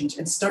system to change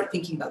and start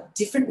thinking about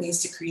different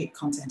ways to create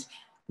content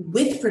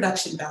with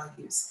production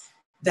values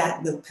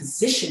that will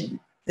position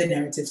the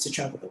narratives to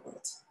travel the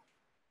world.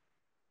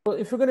 Well,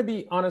 if we're going to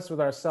be honest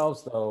with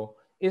ourselves, though,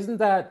 isn't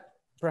that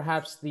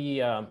perhaps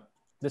the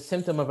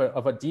symptom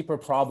of a deeper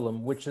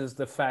problem, which is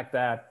the fact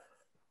that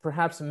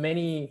perhaps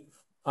many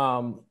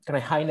kind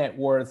of high net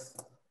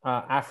worth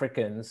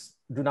Africans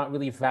do not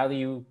really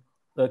value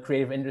the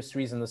creative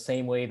industries in the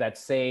same way that,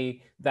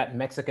 say, that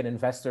Mexican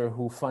investor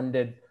who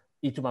funded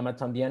Y Tu Mamá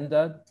También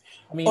did?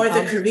 I mean, or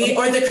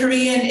the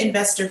Korean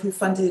investor who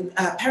funded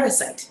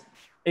Parasite.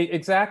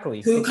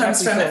 Exactly. Who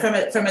comes from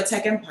a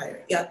tech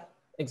empire? Yeah.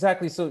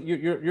 Exactly. So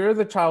you're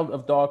the child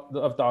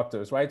of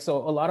doctors, right? So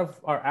a lot of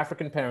our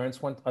African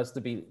parents want us to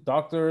be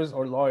doctors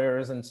or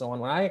lawyers and so on.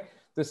 When I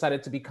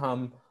decided to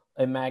become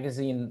a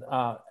magazine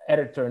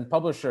editor and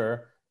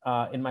publisher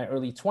in my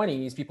early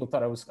 20s, people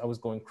thought I was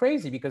going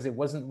crazy because it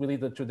wasn't really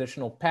the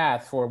traditional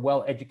path for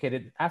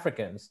well-educated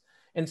Africans.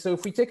 And so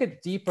if we take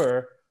it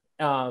deeper,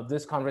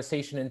 this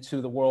conversation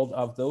into the world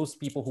of those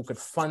people who could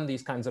fund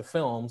these kinds of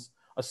films,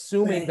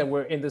 assuming that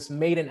we're in this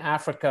made in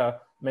Africa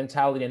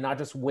mentality and not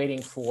just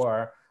waiting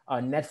for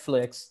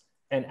Netflix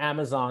and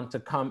Amazon to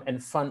come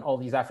and fund all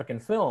these African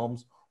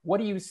films. What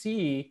do you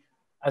see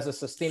as a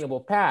sustainable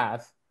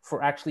path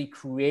for actually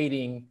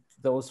creating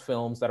those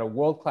films that are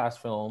world-class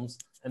films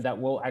and that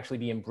will actually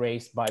be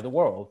embraced by the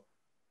world?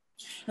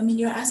 I mean,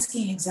 you're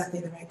asking exactly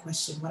the right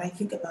question. When I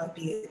think about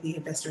the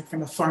investor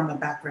from a pharma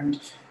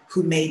background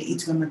who made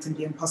Ituma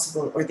Matambi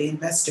possible, or the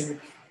investor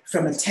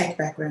from a tech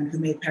background who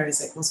made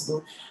Parasite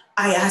possible,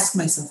 I ask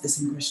myself the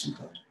same question,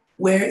 Claude.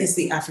 Where is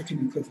the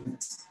African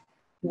equivalent?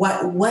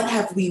 What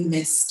have we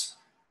missed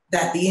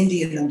that the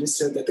Indian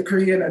understood, that the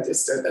Korean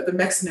understood, that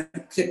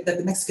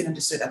the Mexican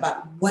understood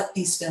about what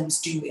these films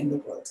do in the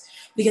world?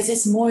 Because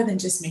it's more than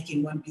just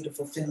making one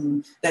beautiful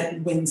film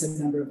that wins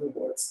a number of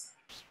awards.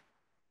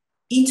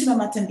 Ituma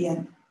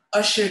Matambi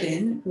ushered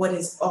in what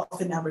is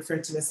often now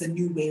referred to as the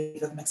new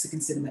wave of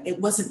Mexican cinema. It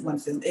wasn't one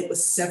film, it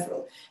was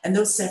several. And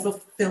those several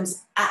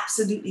films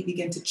absolutely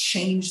began to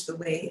change the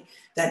way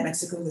that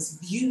Mexico was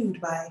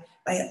viewed by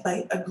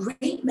a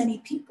great many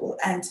people.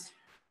 And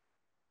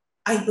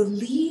I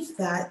believe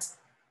that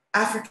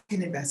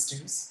African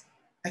investors,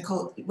 I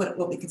call it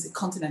what we can say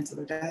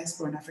continental or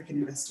diasporan African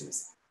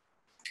investors,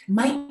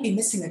 might be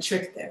missing a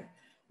trick there,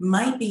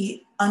 might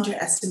be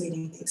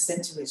underestimating the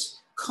extent to which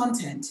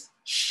content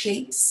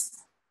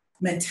shapes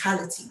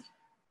mentality,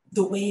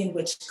 the way in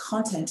which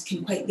content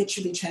can quite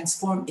literally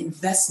transform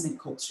investment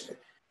culture.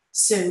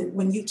 So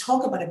when you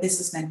talk about a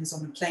businessman who's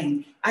on a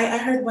plane, I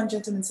heard one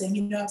gentleman saying,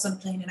 you know, I was on a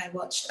plane and I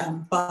watched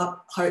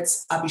Bob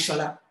Hart's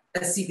Abishola, a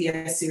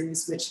CBS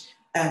series which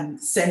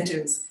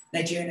centers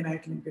Nigerian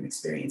American immigrant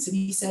experience. And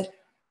he said,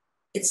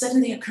 it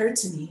suddenly occurred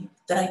to me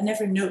that I'd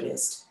never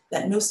noticed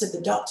that most of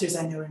the doctors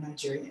I know are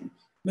Nigerian.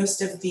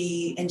 Most of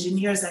the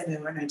engineers I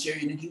know are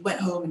Nigerian. And he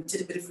went home and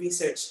did a bit of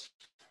research,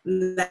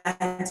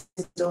 landed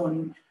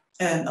on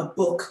a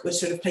book which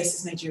sort of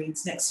places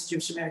Nigerians next to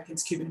Jewish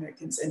Americans, Cuban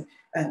Americans, and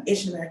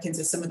Asian Americans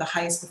as some of the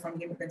highest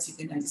performing immigrants in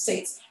the United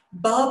States.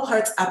 Bob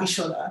Hart's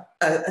Abishola,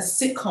 a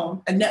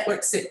sitcom, a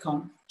network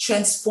sitcom,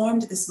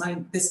 transformed this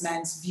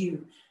man's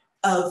view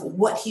of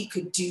what he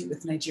could do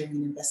with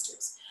Nigerian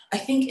investors. I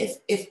think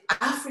if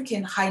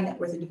African high net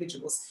worth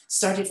individuals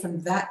started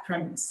from that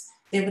premise,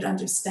 they would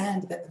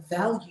understand that the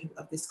value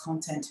of this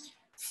content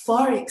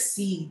far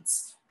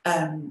exceeds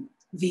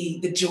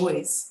the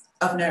joys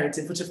of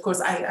narrative, which of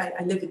course I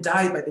live and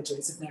die by the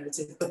joys of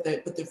narrative, but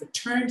the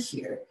return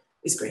here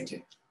is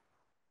greater.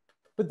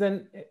 But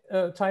then,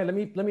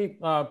 Taiye, let me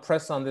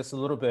press on this a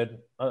little bit,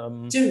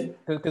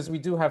 because we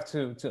do have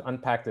to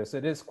unpack this.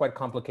 It is quite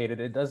complicated.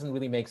 It doesn't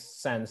really make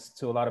sense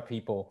to a lot of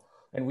people,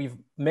 and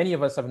many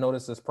of us have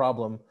noticed this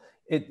problem.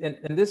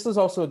 And this is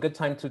also a good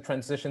time to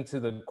transition to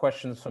the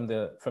questions from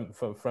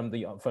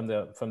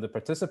the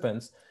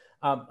participants.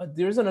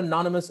 There's an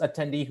anonymous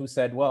attendee who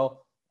said,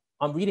 "Well,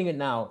 I'm reading it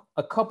now.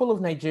 A couple of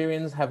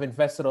Nigerians have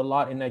invested a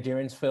lot in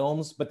Nigerians'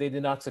 films, but they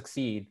did not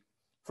succeed.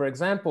 For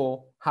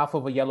example, Half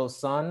of a Yellow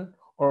Sun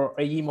or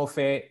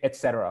Eyimofe,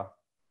 etc."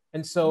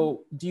 And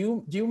so,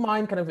 do you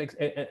mind kind of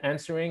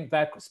answering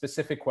that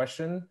specific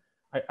question?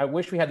 I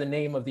wish we had the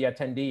name of the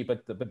attendee,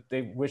 but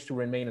they wish to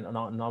remain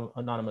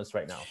anonymous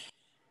right now.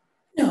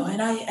 No,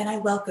 and I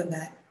welcome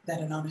that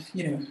anonymous.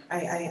 You know,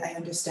 I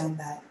understand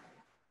that.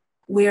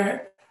 We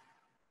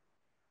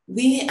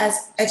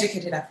as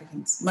educated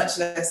Africans, much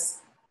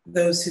less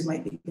those who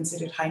might be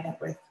considered high net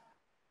worth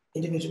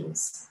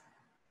individuals,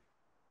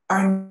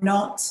 are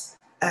not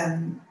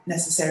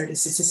necessarily,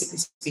 statistically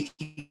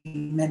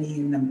speaking, many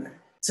in number.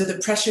 So the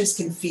pressures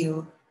can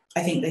feel,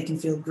 I think they can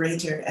feel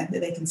greater, and that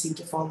they can seem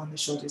to fall on the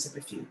shoulders of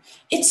a few.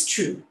 It's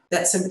true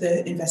that some of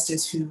the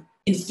investors who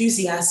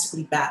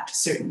enthusiastically backed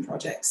certain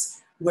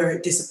projects were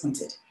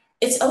disappointed.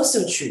 It's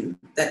also true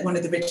that one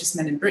of the richest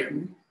men in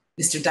Britain,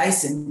 Mr.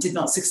 Dyson, did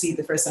not succeed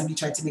the first time he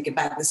tried to make a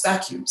bag this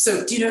vacuum.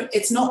 So, you know,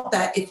 it's not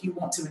that if you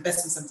want to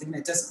invest in something and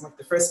it doesn't work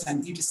the first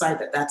time, you decide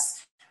that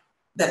that's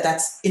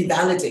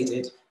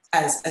invalidated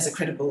as a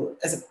credible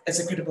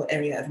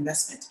area of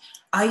investment.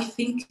 I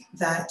think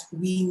that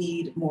we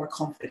need more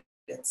confidence.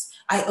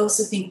 I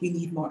also think we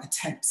need more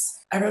attempts.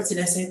 I wrote an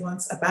essay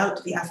once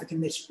about the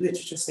African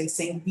literature space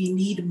saying we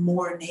need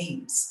more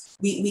names.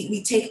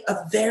 We take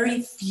a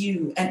very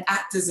few and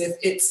act as if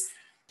it's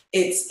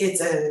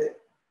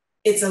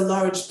a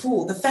large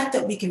pool. The fact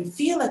that we can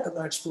feel like a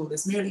large pool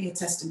is merely a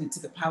testament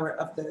to the power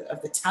of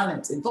the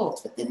talent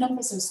involved, but the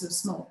numbers are so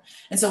small.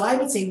 And so I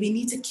would say we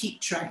need to keep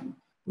trying.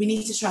 We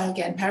need to try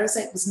again.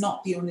 Parasite was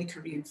not the only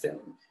Korean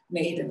film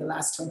made in the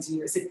last 20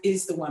 years. It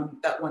is the one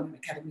that won an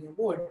Academy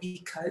Award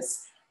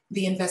because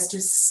the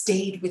investors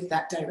stayed with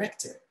that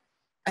director.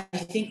 I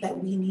think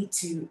that we need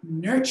to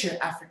nurture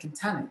African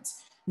talent,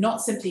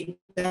 not simply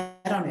bet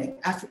on it.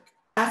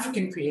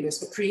 African creatives,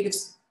 but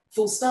creatives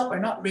full stop are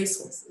not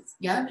racehorses,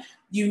 yeah?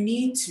 You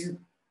need to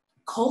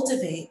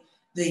cultivate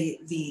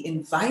the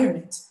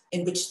environment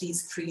in which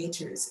these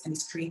creators and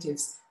these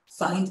creatives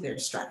find their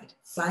stride,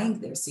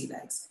 find their sea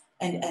legs,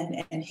 and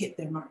hit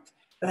their mark.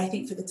 But I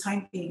think for the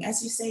time being,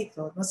 as you say,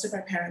 Claude, most of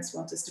our parents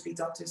want us to be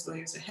doctors,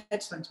 lawyers, or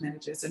hedge fund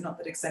managers. They're not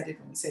that excited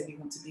when we say we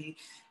want to be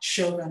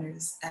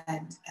showrunners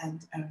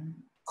and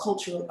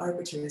cultural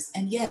arbiters.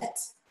 And yet,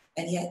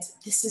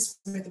 this is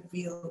where the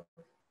real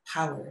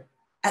power,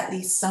 at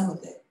least some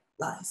of it,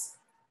 lies.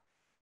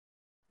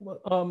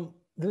 Well,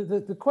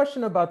 the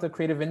question about the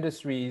creative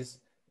industries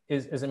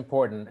is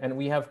important, and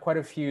we have quite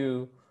a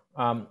few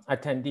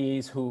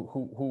attendees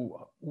who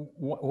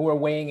are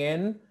weighing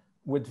in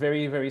with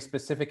very, very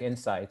specific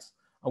insights.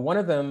 One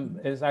of them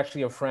is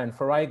actually a friend,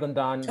 Farai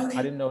Gundan. Okay.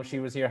 I didn't know she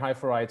was here. Hi,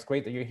 Farai. It's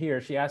great that you're here.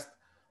 She asked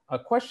a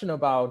question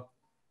about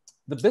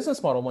the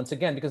business model once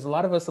again, because a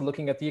lot of us are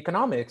looking at the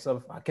economics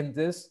of, can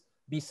this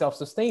be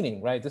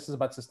self-sustaining, right? This is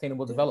about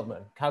sustainable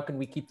development. How can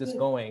we keep this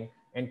going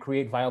and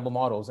create viable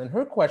models? And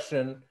her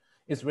question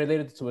is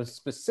related to a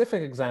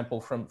specific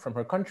example from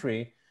her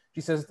country.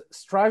 She says,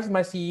 Strives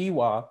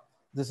Masiyiwa,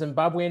 the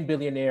Zimbabwean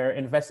billionaire,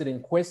 invested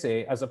in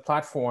Kwese as a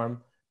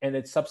platform, and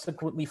it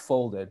subsequently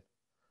folded.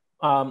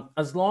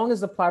 As long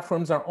as the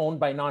platforms are owned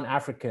by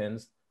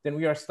non-Africans, then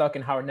we are stuck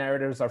in how our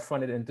narratives are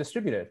funded and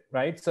distributed,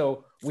 right?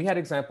 So we had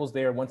examples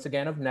there, once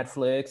again, of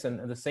Netflix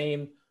and the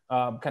same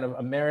kind of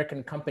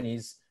American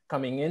companies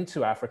coming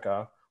into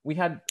Africa. We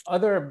had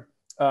other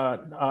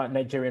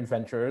Nigerian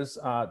ventures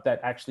that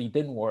actually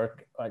didn't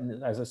work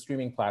as a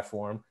streaming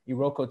platform.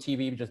 Iroko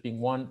TV just being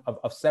one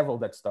of several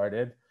that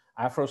started.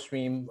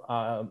 AfroStream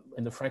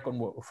in the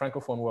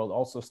Francophone world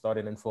also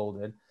started and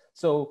folded.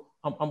 So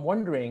I'm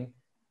wondering,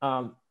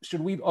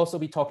 should we also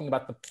be talking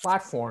about the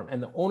platform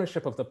and the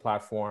ownership of the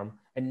platform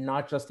and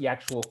not just the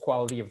actual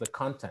quality of the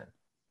content?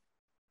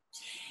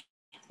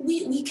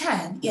 We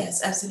can,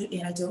 yes, absolutely.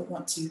 And I don't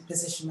want to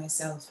position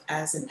myself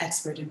as an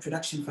expert in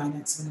production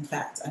finance when in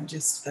fact I'm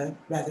just a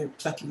rather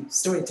plucky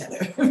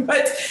storyteller.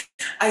 But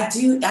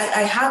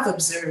I have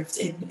observed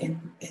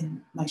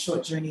in my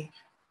short journey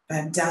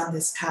down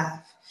this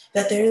path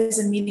that there is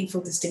a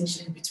meaningful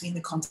distinction between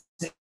the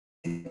content,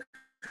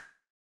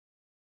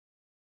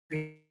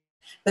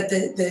 but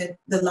the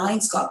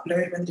lines got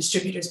blurred when the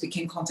distributors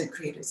became content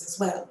creators as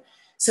well.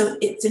 So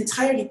it's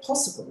entirely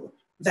possible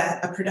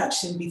that a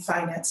production be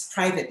financed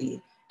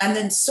privately and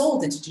then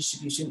sold into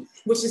distribution,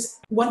 which is,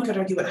 one could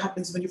argue, what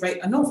happens when you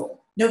write a novel.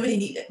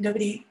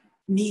 Nobody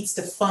needs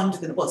to fund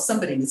well,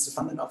 somebody needs to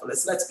fund the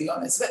novelist, let's be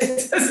honest, but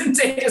it doesn't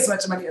take as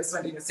much money as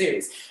funding a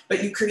series.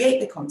 But you create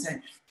the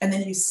content and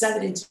then you sell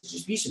it into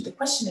distribution. The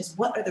question is,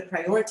 what are the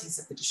priorities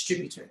of the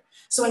distributor?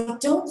 So I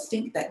don't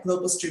think that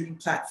global streaming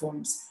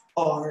platforms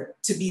are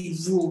to be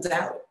ruled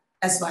out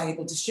as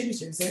viable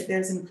distributors.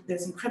 There's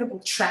incredible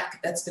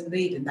track that's been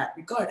laid in that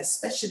regard,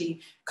 especially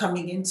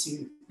coming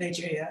into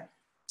Nigeria,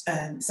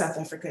 South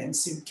Africa, and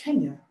soon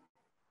Kenya.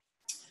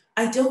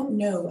 I don't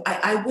know.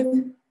 I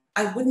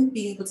wouldn't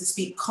be able to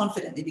speak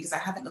confidently because I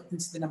haven't looked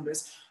into the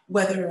numbers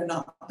whether or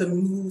not the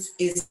move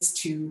is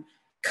to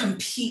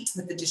compete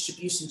with the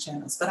distribution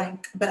channels.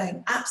 But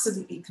I'm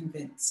absolutely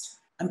convinced.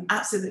 I'm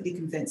absolutely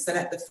convinced that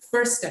at the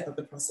first step of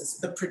the process,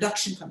 the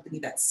production company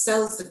that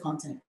sells the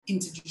content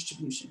into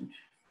distribution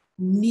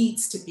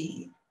needs to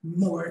be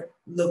more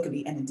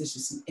locally and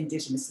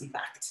indigenously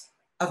backed.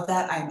 Of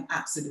that, I'm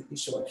absolutely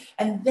sure.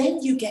 And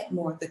then you get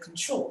more of the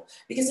control.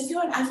 Because if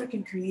you're an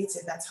African creator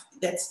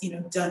that's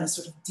done a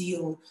sort of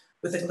deal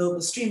with a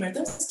global streamer,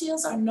 those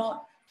deals are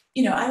not,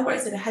 I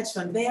worked at a hedge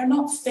fund, they are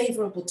not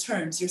favorable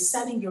terms. You're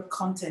selling your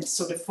content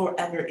sort of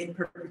forever in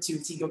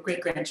perpetuity. Your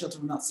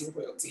great-grandchildren will not see a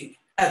royalty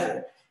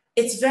ever.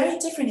 It's very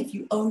different if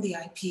you own the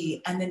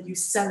IP and then you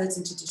sell it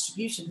into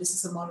distribution. This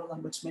is a model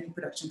on which many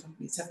production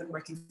companies have been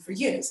working for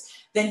years.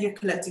 Then you're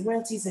collecting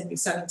royalties and you're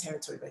selling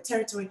territory by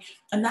territory.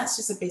 And that's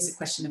just a basic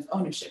question of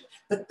ownership.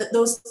 But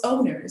those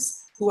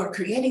owners who are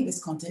creating this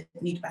content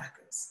need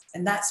backers.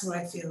 And that's where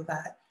I feel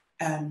that,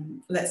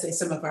 let's say,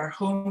 some of our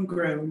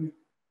homegrown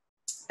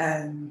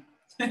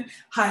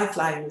high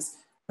flyers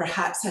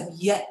perhaps have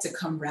yet to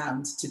come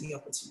round to the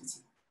opportunity.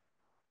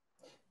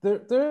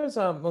 There's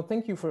well,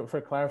 thank you for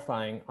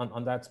clarifying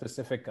on that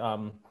specific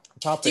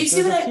topic. Do you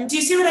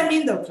see what I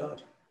mean, though,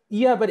 Claude?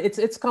 Yeah, but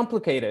it's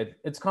complicated.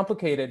 It's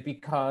complicated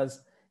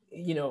because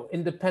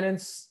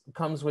independence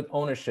comes with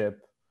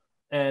ownership,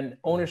 and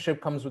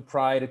ownership comes with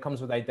pride. It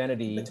comes with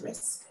identity, with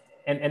risk,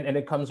 and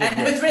it comes with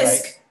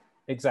risk. Right?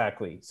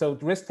 Exactly. So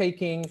risk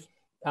taking.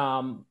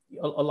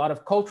 A lot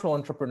of cultural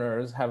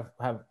entrepreneurs have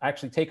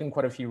actually taken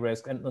quite a few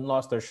risks and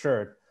lost their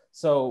shirt.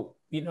 So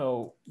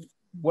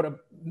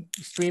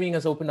streaming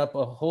has opened up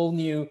a whole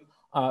new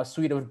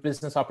suite of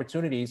business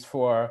opportunities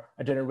for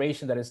a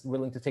generation that is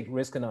willing to take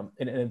risk in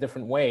a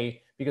different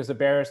way, because the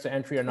barriers to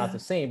entry are not the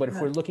same. But if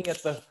we're looking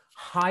at the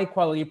high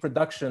quality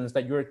productions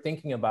that you're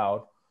thinking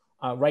about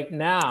right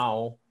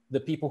now, the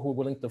people who are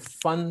willing to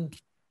fund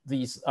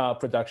these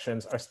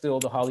productions are still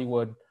the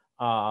Hollywood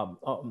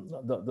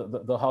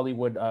the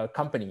Hollywood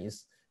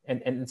companies,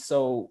 and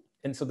so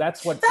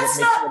that's what that's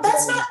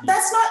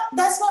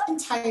not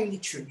entirely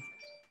true.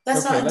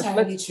 That's not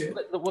entirely true.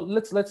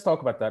 Let's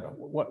talk about that.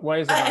 Why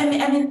is it?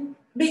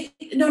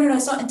 No,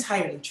 it's not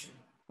entirely true.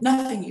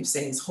 Nothing you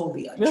say is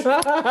wholly untrue.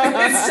 But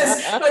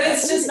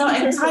it's just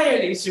not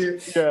entirely true.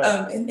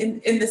 Yeah.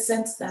 In the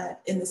sense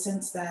that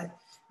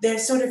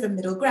there's sort of a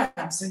middle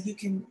ground. So you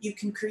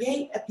can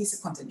create a piece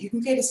of content. You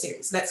can create a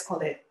series. Let's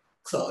call it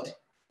Claude.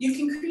 You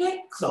can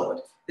create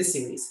Claude, the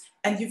series,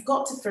 and you've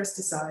got to first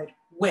decide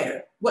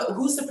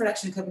who's the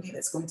production company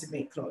that's going to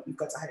make Claude. You've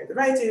got to hire the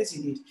writers.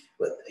 You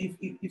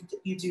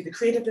do the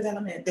creative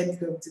development. Then you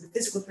go into the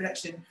physical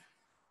production.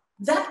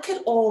 That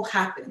could all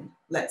happen,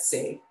 let's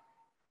say,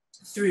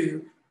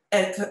 through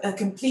a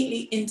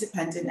completely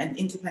independent and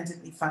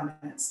independently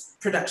financed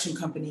production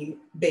company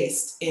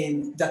based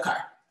in Dakar.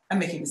 I'm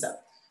making this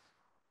up.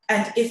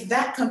 And if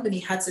that company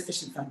had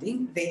sufficient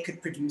funding, they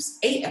could produce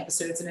 8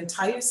 episodes, an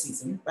entire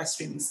season by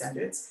streaming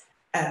standards,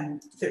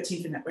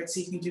 13 for network. So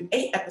you can do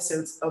 8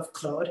 episodes of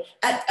Claude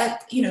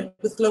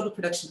with global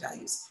production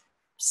values,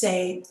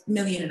 say $1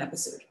 million an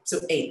episode. So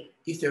 8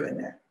 you throw in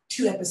there,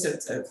 2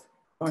 episodes of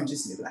Orange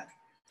is the New Black.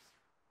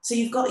 So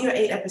you've got your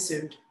 8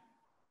 episode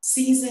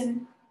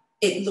season.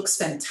 It looks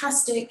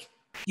fantastic.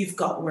 You've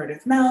got word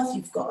of mouth.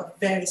 You've got a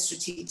very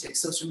strategic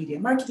social media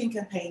marketing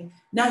campaign.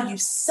 Now you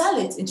sell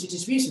it into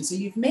distribution. So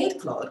you've made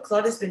Claude.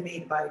 Claude has been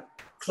made by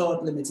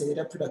Claude Limited,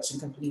 a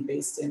production company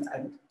based in,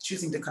 I'm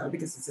choosing Dakar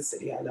because it's a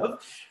city I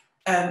love.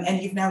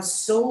 And you've now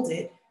sold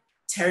it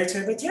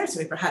territory by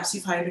territory. Perhaps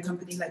you've hired a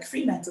company like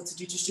Fremantle to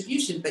do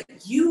distribution, but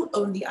you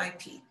own the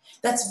IP.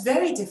 That's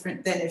very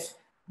different than if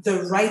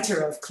the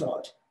writer of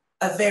Claude,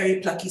 a very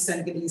plucky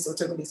Senegalese or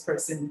Togolese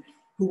person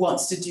who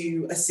wants to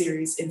do a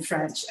series in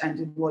French and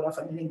in Wolof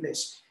and in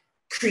English,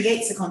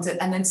 creates the content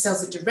and then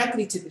sells it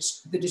directly to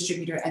the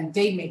distributor, and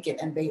they make it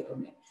and they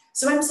own it.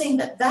 So I'm saying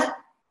that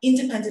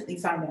independently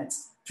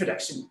financed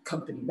production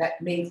company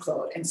that made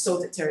Claude and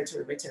sold it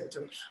territory by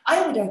territory,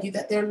 I would argue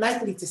that they're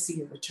likely to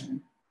see a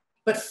return.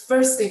 But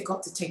first they've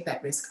got to take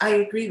that risk. I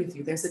agree with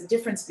you. There's a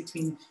difference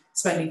between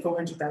spending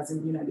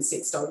 400,000 United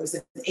States dollars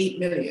and 8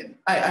 million.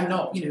 I'm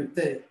not,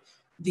 the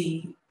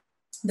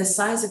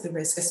size of the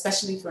risk,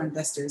 especially for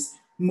investors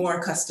more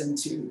accustomed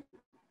to,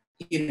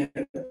 the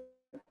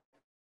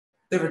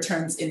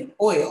returns in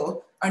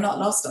oil, are not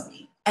lost on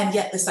me. And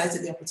yet the size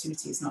of the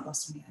opportunity is not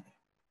lost on me either.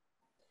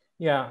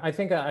 Yeah, I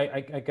think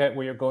I get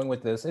where you're going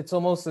with this. It's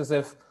almost as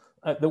if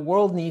the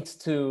world needs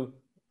to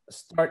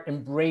start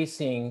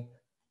embracing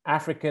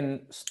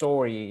African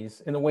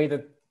stories in a way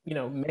that,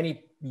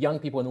 many young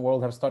people in the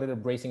world have started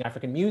embracing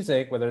African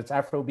music, whether it's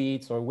Afro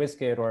beats or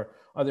Wizkid or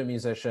other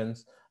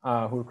musicians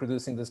who are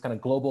producing this kind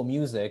of global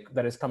music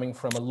that is coming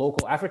from a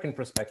local African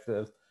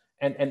perspective.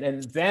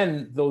 And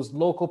then those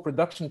local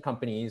production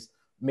companies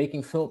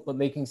making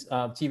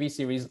TV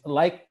series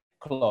like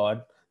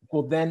Claude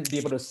will then be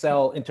able to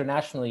sell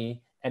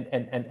internationally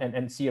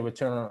and see a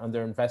return on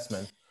their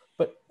investment.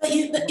 But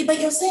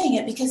you're saying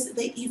it because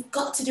you've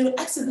got to do it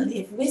excellently.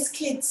 If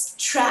Wizkid's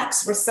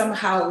tracks were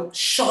somehow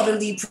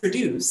shoddily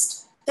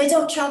produced, they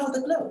don't travel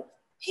the globe.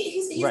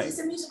 He's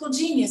a musical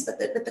genius, but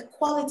the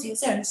quality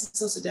is there. And this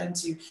is also down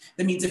to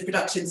the means of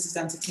production. This is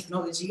down to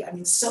technology. I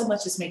mean, so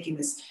much is making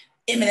this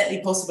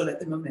imminently possible at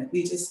the moment.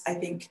 I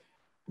think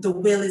the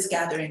will is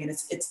gathering, and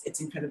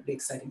it's incredibly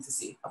exciting to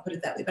see. I'll put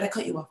it that way, but I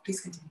cut you off.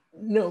 Please continue.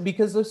 No,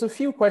 because there's a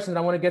few questions.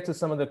 I want to get to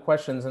some of the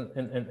questions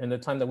in the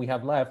time that we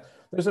have left.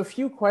 There's a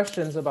few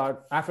questions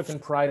about African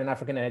pride and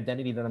African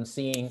identity that I'm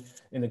seeing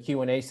in the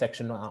Q&A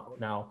section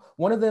now.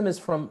 One of them is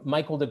from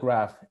Michael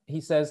DeGraff.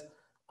 He says,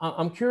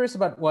 I'm curious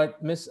about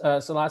what Ms.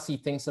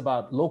 Selasi thinks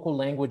about local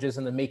languages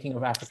in the making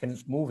of African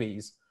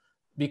movies,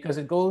 because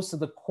it goes to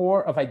the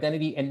core of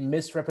identity and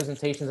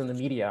misrepresentations in the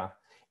media.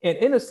 And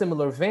in a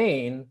similar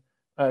vein,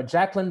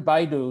 Jacqueline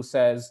Baidu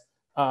says,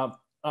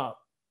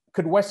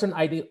 could Western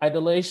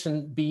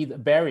idolization be the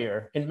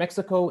barrier? In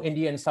Mexico,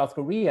 India, and South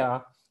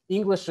Korea,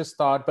 English is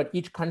taught, but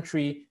each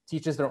country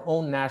teaches their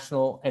own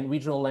national and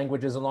regional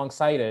languages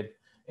alongside it.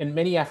 In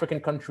many African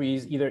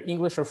countries, either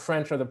English or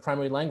French are the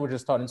primary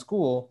languages taught in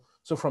school.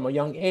 So from a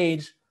young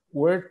age,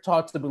 we're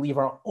taught to believe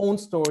our own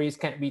stories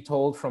can't be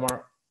told from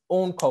our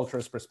own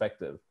culture's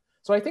perspective.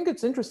 So I think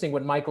it's interesting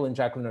what Michael and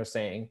Jacqueline are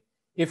saying.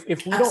 If we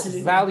Absolutely.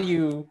 Don't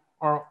value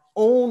our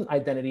own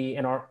identity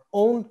and our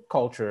own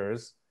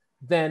cultures,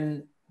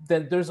 then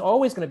there's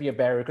always going to be a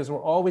barrier, because we're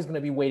always going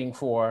to be waiting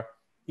for,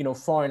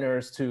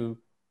 foreigners to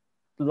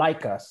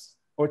like us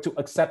or to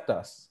accept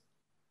us.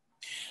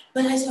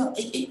 But I don't,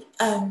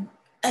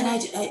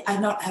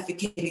 I'm not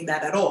advocating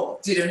that at all.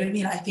 Do you know what I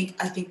mean? I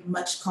think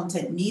much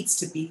content needs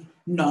to be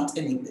not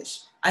in English.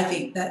 I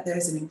think that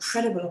there's an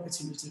incredible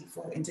opportunity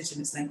for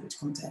indigenous language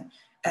content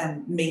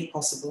made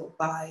possible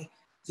by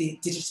the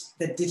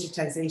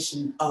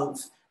digitization of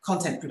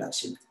content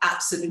production.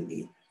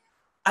 Absolutely.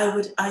 I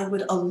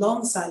would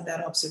alongside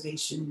that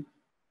observation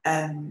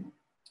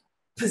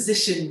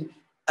position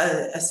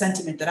a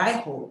sentiment that I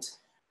hold,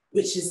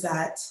 which is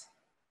that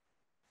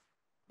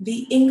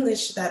the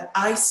English that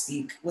I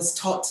speak was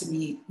taught to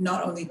me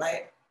not only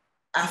by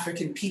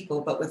African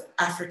people, but with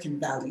African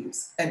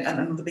values and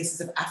on the basis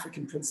of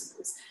African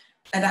principles.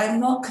 And I'm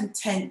not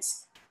content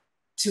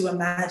to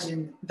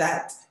imagine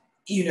that,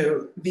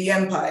 the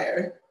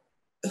empire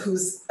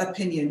whose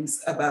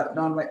opinions about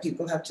non-white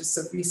people have just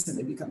so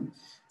recently become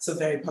so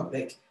very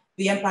public,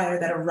 the empire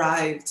that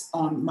arrived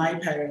on my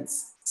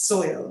parents'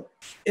 soil,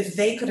 if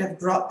they could have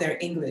brought their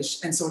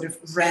English and sort of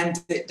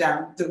rammed it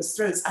down those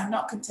throats, I'm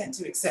not content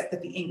to accept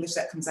that the English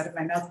that comes out of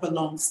my mouth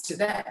belongs to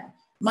them.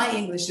 My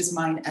English is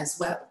mine as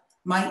well.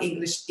 My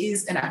English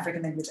is an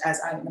African language,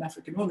 as I am an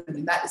African woman,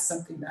 and that is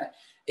something that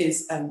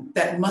is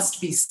that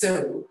must be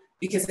so,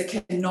 because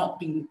it cannot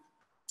be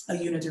a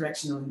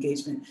unidirectional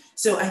engagement.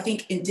 So I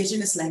think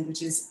indigenous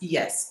languages,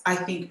 yes. I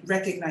think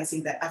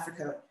recognizing that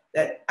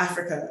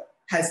Africa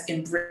has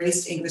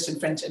embraced English and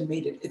French and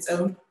made it its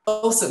own,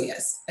 also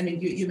yes. I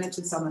mean, you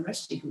mentioned Salman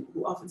Rushdie,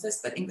 who often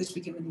says that English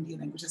became an Indian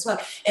language as well.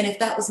 And if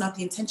that was not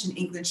the intention,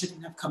 England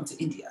shouldn't have come to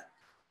India.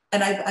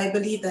 And I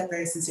believe that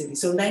very sincerely.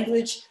 So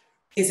language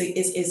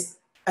is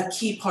a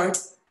key part,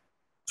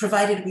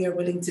 provided we are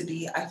willing to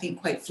be, I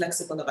think, quite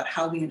flexible about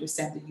how we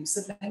understand the use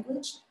of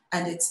language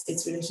and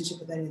its relationship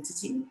with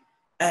identity.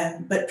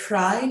 But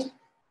pride,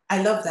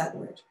 I love that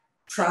word,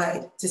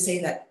 pride, to say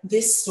that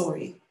this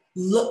story,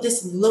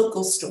 this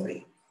local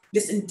story,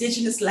 this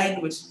indigenous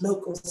language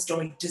local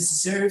story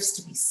deserves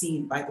to be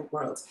seen by the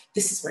world.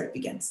 This is where it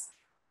begins.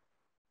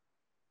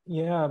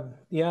 Yeah,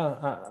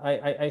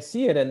 I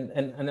see it,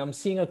 and I'm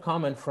seeing a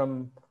comment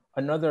from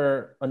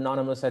another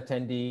anonymous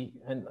attendee,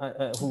 and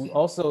who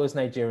also is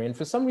Nigerian.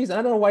 For some reason,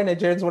 I don't know why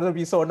Nigerians want to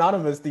be so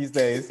anonymous these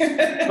days.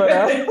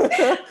 But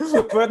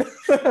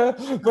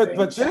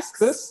but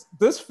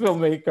this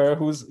filmmaker,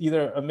 who's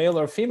either a male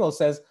or female,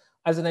 says,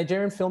 as a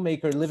Nigerian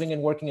filmmaker living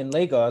and working in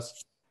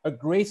Lagos, a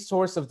great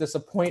source of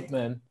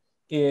disappointment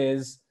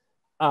is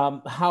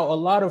how a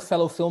lot of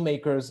fellow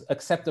filmmakers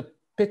accept a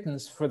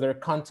pittance for their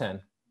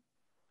content.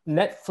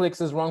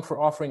 Netflix is wrong for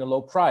offering a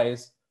low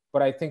price,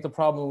 but I think the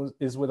problem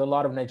is with a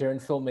lot of Nigerian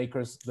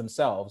filmmakers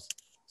themselves.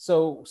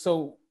 So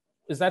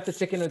is that the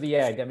chicken or the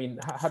egg? I mean,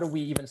 how do we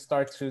even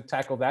start to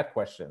tackle that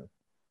question?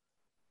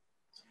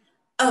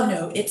 Oh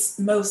no, it's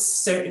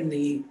most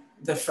certainly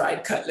the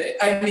fried cutlet.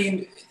 I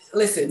mean,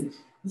 listen,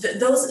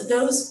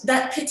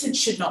 that pittance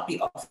should not be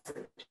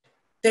offered.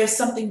 There's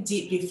something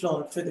deeply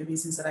flawed for the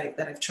reasons that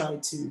I've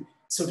tried to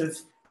sort of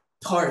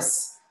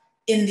parse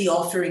in the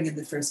offering in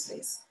the first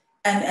place.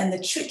 And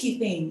the tricky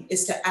thing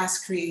is to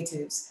ask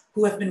creatives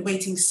who have been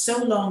waiting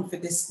so long for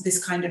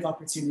this kind of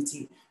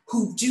opportunity,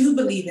 who do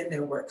believe in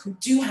their work, who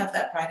do have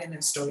that pride in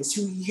their stories,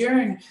 who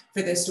yearn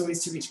for their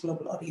stories to reach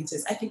global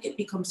audiences. I think it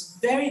becomes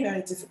very,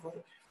 very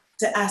difficult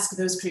to ask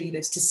those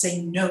creatives to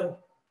say no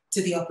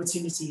to the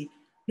opportunity,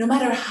 no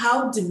matter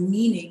how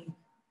demeaning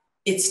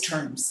its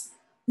terms.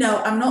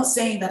 Now, I'm not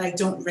saying that I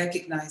don't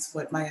recognize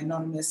what my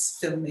anonymous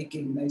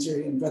filmmaking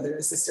Nigerian brother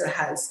or sister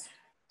has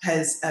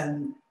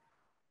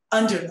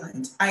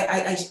underlined.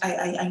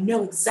 I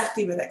know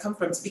exactly where that comes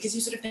from, because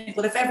you sort of think,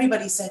 well, if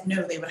everybody said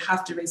no, they would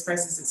have to raise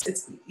prices.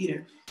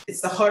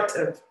 It's the heart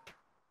of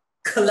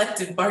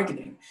collective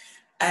bargaining,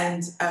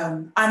 and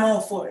I'm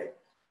all for it.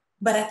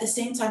 But at the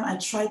same time, I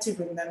try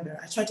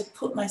to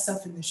put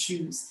myself in the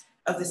shoes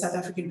of the South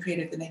African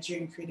creative, the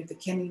Nigerian creative, the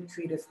Kenyan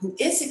creative, who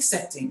is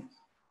accepting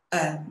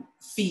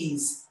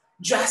fees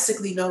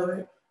drastically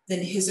lower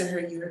than his or her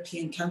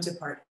European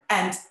counterpart,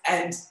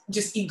 and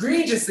just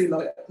egregiously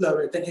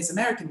lower than his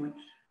American one.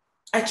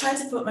 I try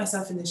to put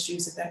myself in the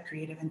shoes of that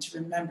creative and to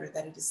remember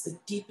that it is the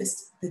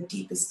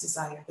deepest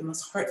desire, the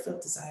most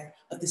heartfelt desire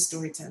of the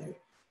storyteller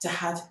to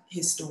have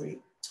his story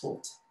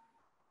told.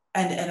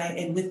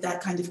 And with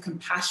that kind of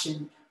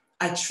compassion,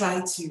 I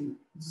try to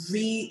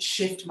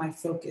reshift my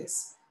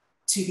focus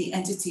to the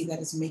entity that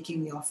is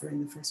making the offer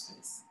in the first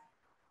place.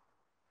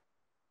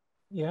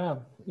 Yeah.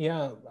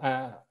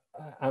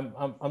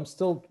 I'm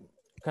still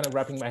kind of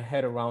wrapping my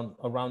head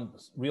around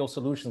real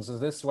solutions. So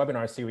this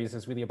webinar series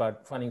is really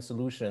about finding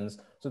solutions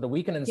so that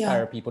we can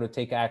inspire people to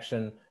take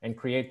action and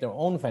create their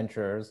own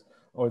ventures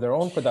or their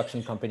own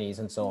production companies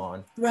and so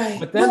on. Right.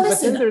 But then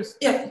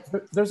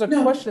there's a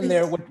question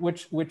there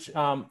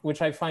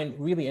which I find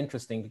really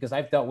interesting, because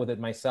I've dealt with it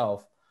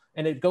myself,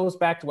 and it goes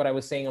back to what I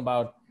was saying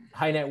about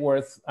high net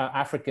worth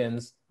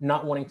Africans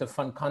not wanting to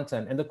fund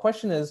content. And the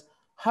question is,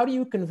 how do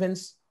you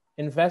convince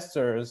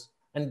investors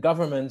and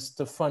governments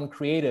to fund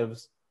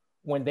creatives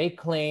when they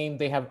claim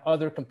they have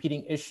other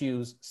competing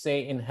issues,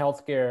 say in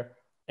healthcare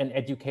and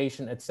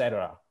education, et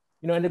cetera?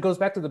 And it goes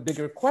back to the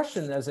bigger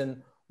question, as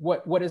in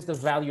what is the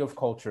value of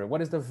culture?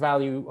 What is the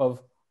value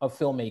of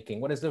filmmaking?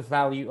 What is the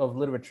value of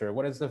literature?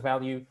 What is the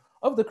value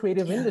of the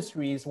creative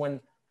industries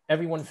when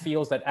everyone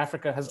feels that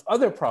Africa has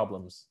other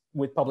problems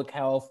with public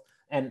health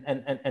and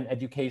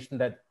education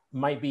that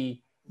might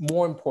be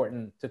more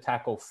important to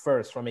tackle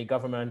first from a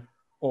government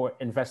or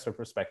investor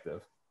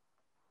perspective?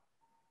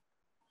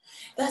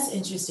 That's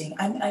interesting.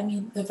 I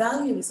mean, the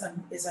value is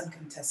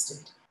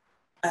uncontested.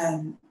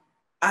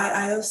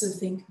 I also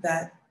think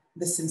that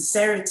the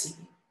sincerity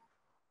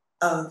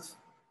of,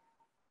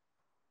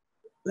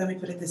 let me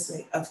put it this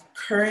way, of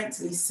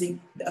currently sitting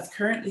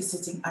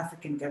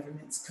African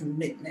governments'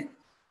 commitment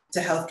to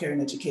healthcare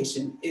and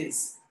education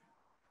is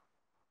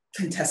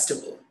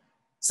contestable.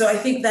 So I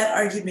think that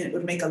argument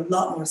would make a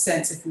lot more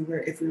sense if we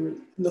were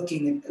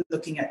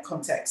looking at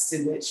contexts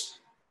in which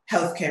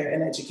healthcare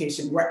and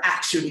education were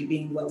actually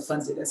being well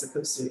funded as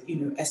opposed to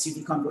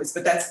SUV convoys.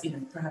 But that's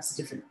perhaps a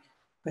different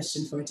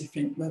question for a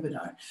different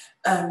webinar.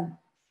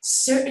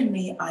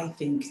 Certainly, I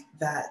think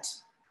that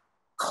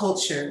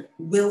culture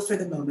will, for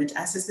the moment,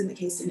 as has been the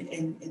case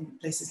in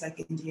places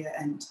like India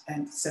and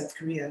South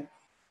Korea,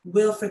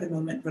 will for the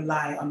moment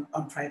rely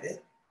on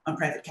private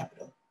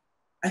capital.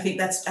 I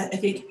think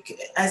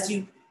as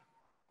you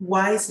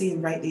wisely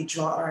and rightly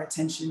draw our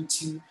attention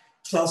to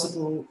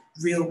plausible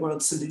real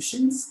world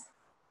solutions,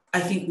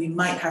 I think we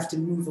might have to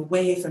move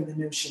away from the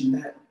notion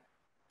that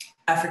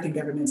African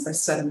governments are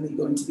suddenly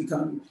going to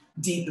become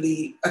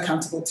deeply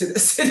accountable to the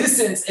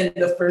citizens in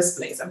the first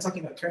place. I'm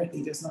talking about current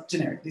leaders, not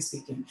generically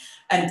speaking,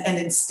 and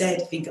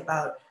instead think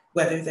about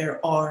whether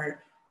there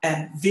are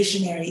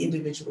visionary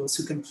individuals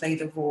who can play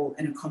the role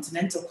in a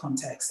continental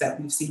context that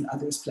we've seen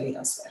others play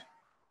elsewhere.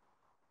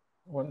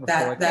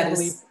 Wonderful.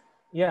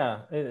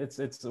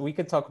 It's we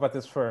could talk about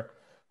this for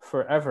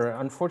forever.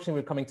 Unfortunately,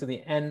 we're coming to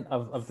the end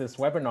of this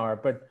webinar,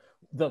 but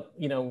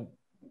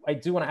I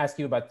do want to ask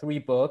you about 3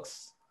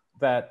 books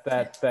that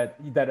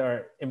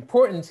are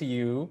important to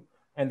you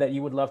and that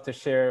you would love to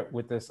share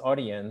with this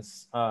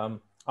audience.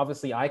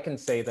 Obviously, I can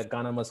say that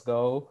Ghana Must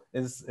Go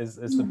is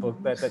the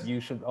book that you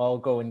should all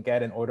go and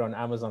get and order on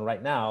Amazon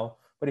right now.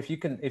 But if you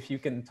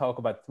can talk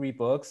about 3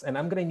 books, and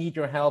I'm going to need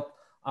your help,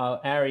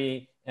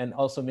 Ari, and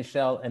also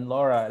Michelle and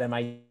Laura at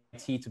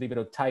MIT, to be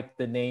able to type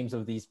the names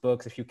of these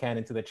books, if you can,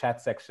 into the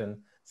chat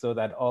section, so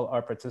that all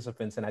our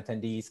participants and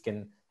attendees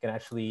can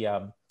actually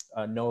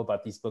know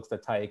about these books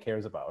that Taiye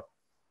cares about.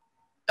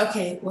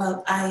 Okay,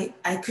 well, I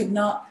could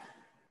not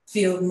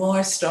feel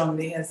more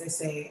strongly, as they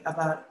say,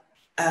 about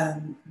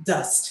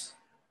Dust.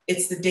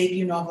 It's the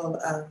debut novel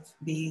of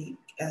the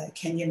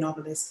Kenyan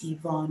novelist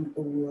Yvonne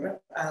Owuor.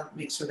 I'll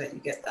make sure that you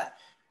get that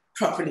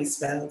properly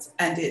spelled.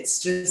 And it's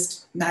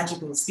just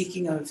magical.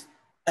 Speaking of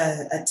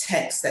a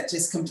text that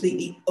just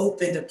completely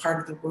opened a part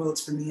of the world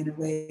for me in a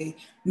way,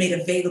 made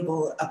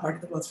available a part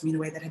of the world for me in a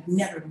way that had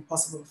never been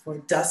possible before.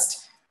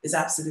 Dust is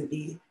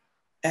absolutely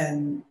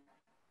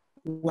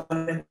one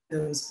of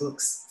those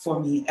books for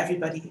me.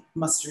 Everybody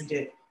must read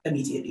it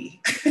immediately.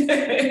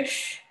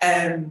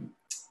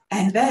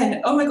 And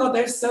then, oh my God,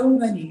 there's so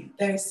many.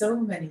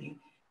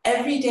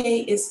 Every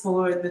Day is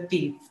for the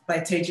Thief by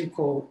Teju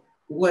Cole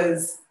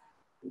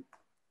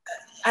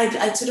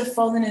I'd sort of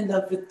fallen in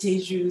love with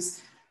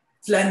Teju's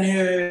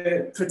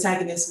flaneur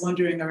protagonist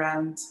wandering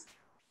around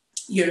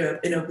Europe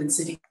in Open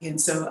City. And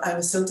so I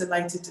was so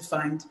delighted to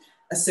find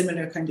a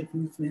similar kind of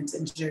movement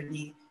and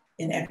journey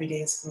in Every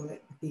Day is for the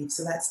Thief.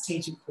 So that's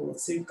Teju Cole.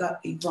 So we've got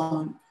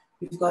Yvonne,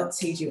 we've got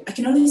Teju. I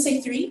can only say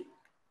 3?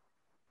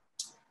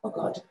 Oh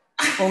God.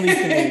 Only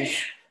 3.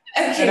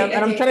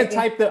 I'm trying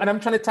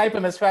to type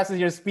them as fast as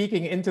you're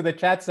speaking into the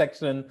chat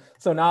section.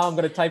 So now I'm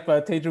going to type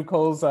Teju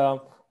Cole's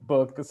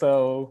book.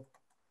 So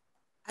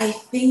I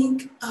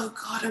think, oh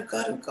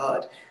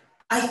God.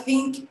 I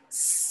think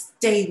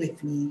Stay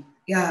With Me.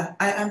 Yeah,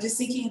 I'm just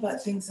thinking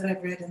about things that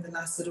I've read in the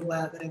last little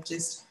while that I've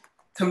just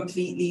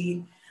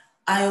completely,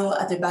 Ayo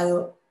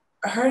Adebayo,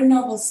 her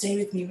novel Stay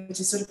With Me, which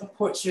is sort of a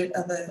portrait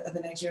of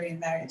a Nigerian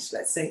marriage,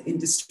 let's say in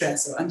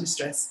distress or under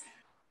stress,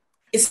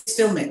 is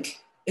filmic.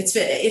 If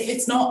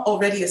it's not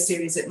already a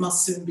series, it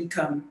must soon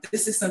become.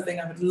 This is something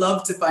I would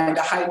love to find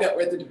a high net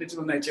worth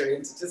individual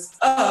Nigerian to just,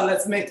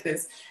 let's make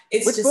this.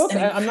 It's which just book?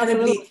 I'm not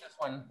familiar with this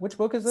one. Which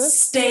book is this?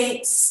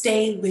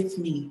 Stay With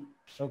Me.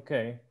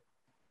 Okay.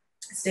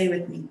 Stay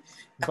With Me.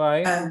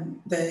 By?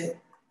 The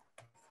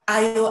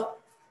Ayo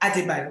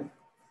Adebayo.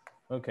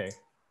 Okay.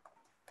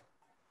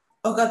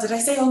 Oh God, did I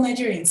say all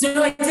Nigerians?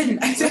 No, I didn't.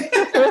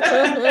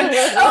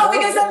 Oh,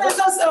 because that's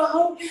also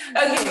home.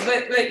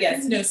 Okay, but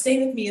yes, no,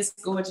 Stay With Me is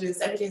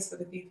gorgeous. Every Day is for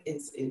the Thief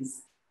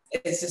is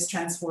just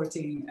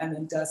transporting, and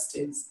then Dust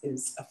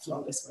is a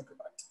flawless work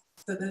of art.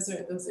 So those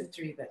are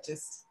 3 that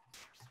just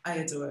I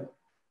adore.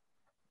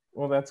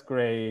 Well, that's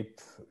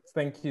great.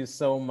 Thank you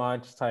so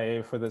much,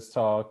 Taiye, for this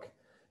talk.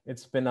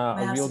 It's been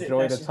a real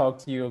joy to talk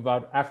to you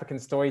about African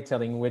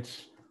storytelling,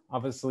 which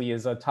obviously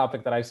is a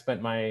topic that I've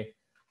spent my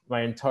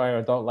entire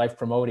adult life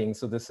promoting.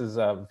 So this is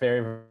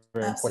very,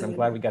 very important. I'm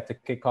glad we got to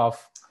kick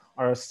off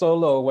our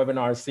solo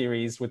webinar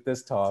series with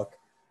this talk.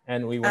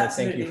 And we want to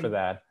thank you for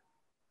that.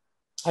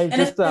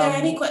 If there are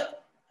any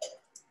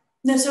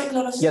no, sorry,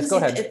 Claude, yes, go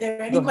ahead. If there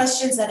are any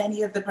questions that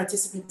any of the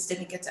participants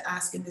didn't get to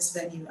ask in this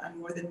venue, I'm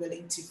more than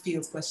willing to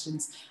field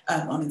questions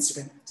on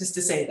Instagram, just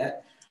to say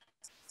that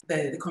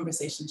the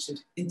conversation should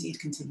indeed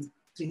continue,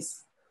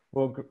 please.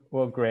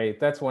 Well,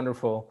 great. That's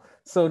wonderful.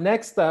 So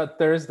next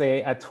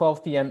Thursday at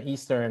 12 p.m.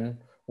 Eastern,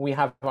 we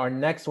have our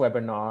next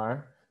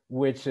webinar,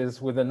 which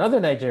is with another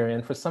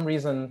Nigerian. For some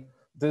reason,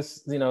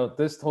 this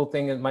whole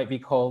thing might be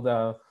called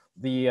the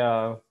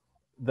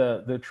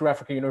True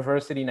Africa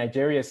University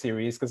Nigeria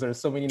series, because there's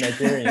so many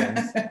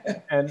Nigerians,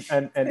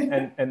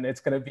 and it's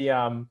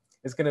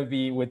going to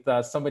be with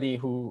somebody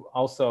who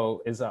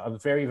also is a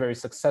very, very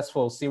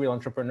successful serial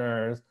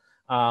entrepreneur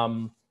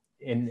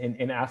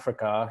in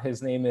Africa.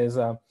 His name is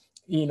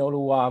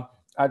Inoluwa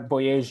at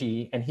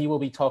Boyeji, and he will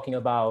be talking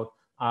about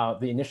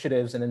the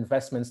initiatives and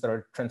investments that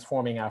are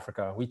transforming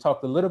Africa. We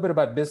talked a little bit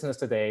about business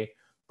today,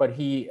 but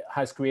he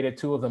has created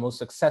two of the most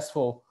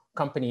successful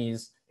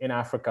companies in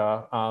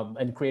Africa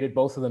and created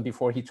both of them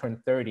before he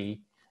turned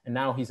 30. And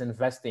now he's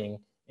investing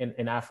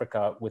in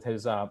Africa with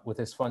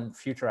his fund,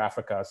 Future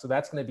Africa. So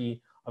that's going to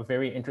be a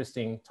very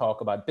interesting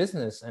talk about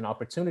business and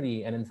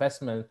opportunity and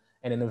investment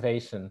and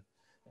innovation.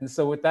 And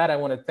so with that, I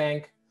want to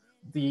thank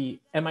the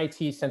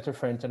MIT Center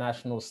for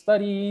International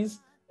Studies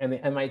and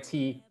the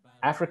MIT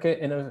Africa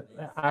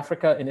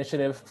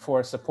Initiative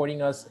for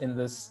supporting us in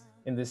this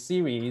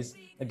series.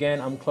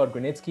 Again, I'm Claude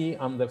Granitsky.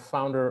 I'm the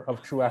founder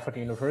of True Africa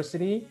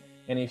University.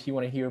 And if you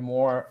want to hear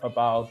more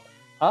about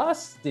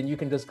us, then you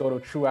can just go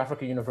to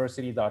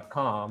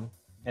trueafricauniversity.com.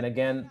 And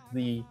again,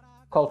 the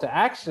call to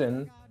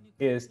action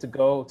is to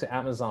go to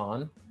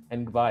Amazon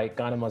and buy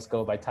Ghana Must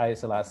Go by Taiye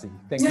Selasi.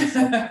 Thank you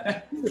so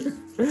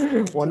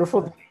much.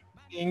 Wonderful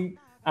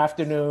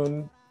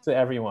afternoon to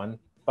everyone.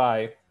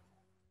 Bye.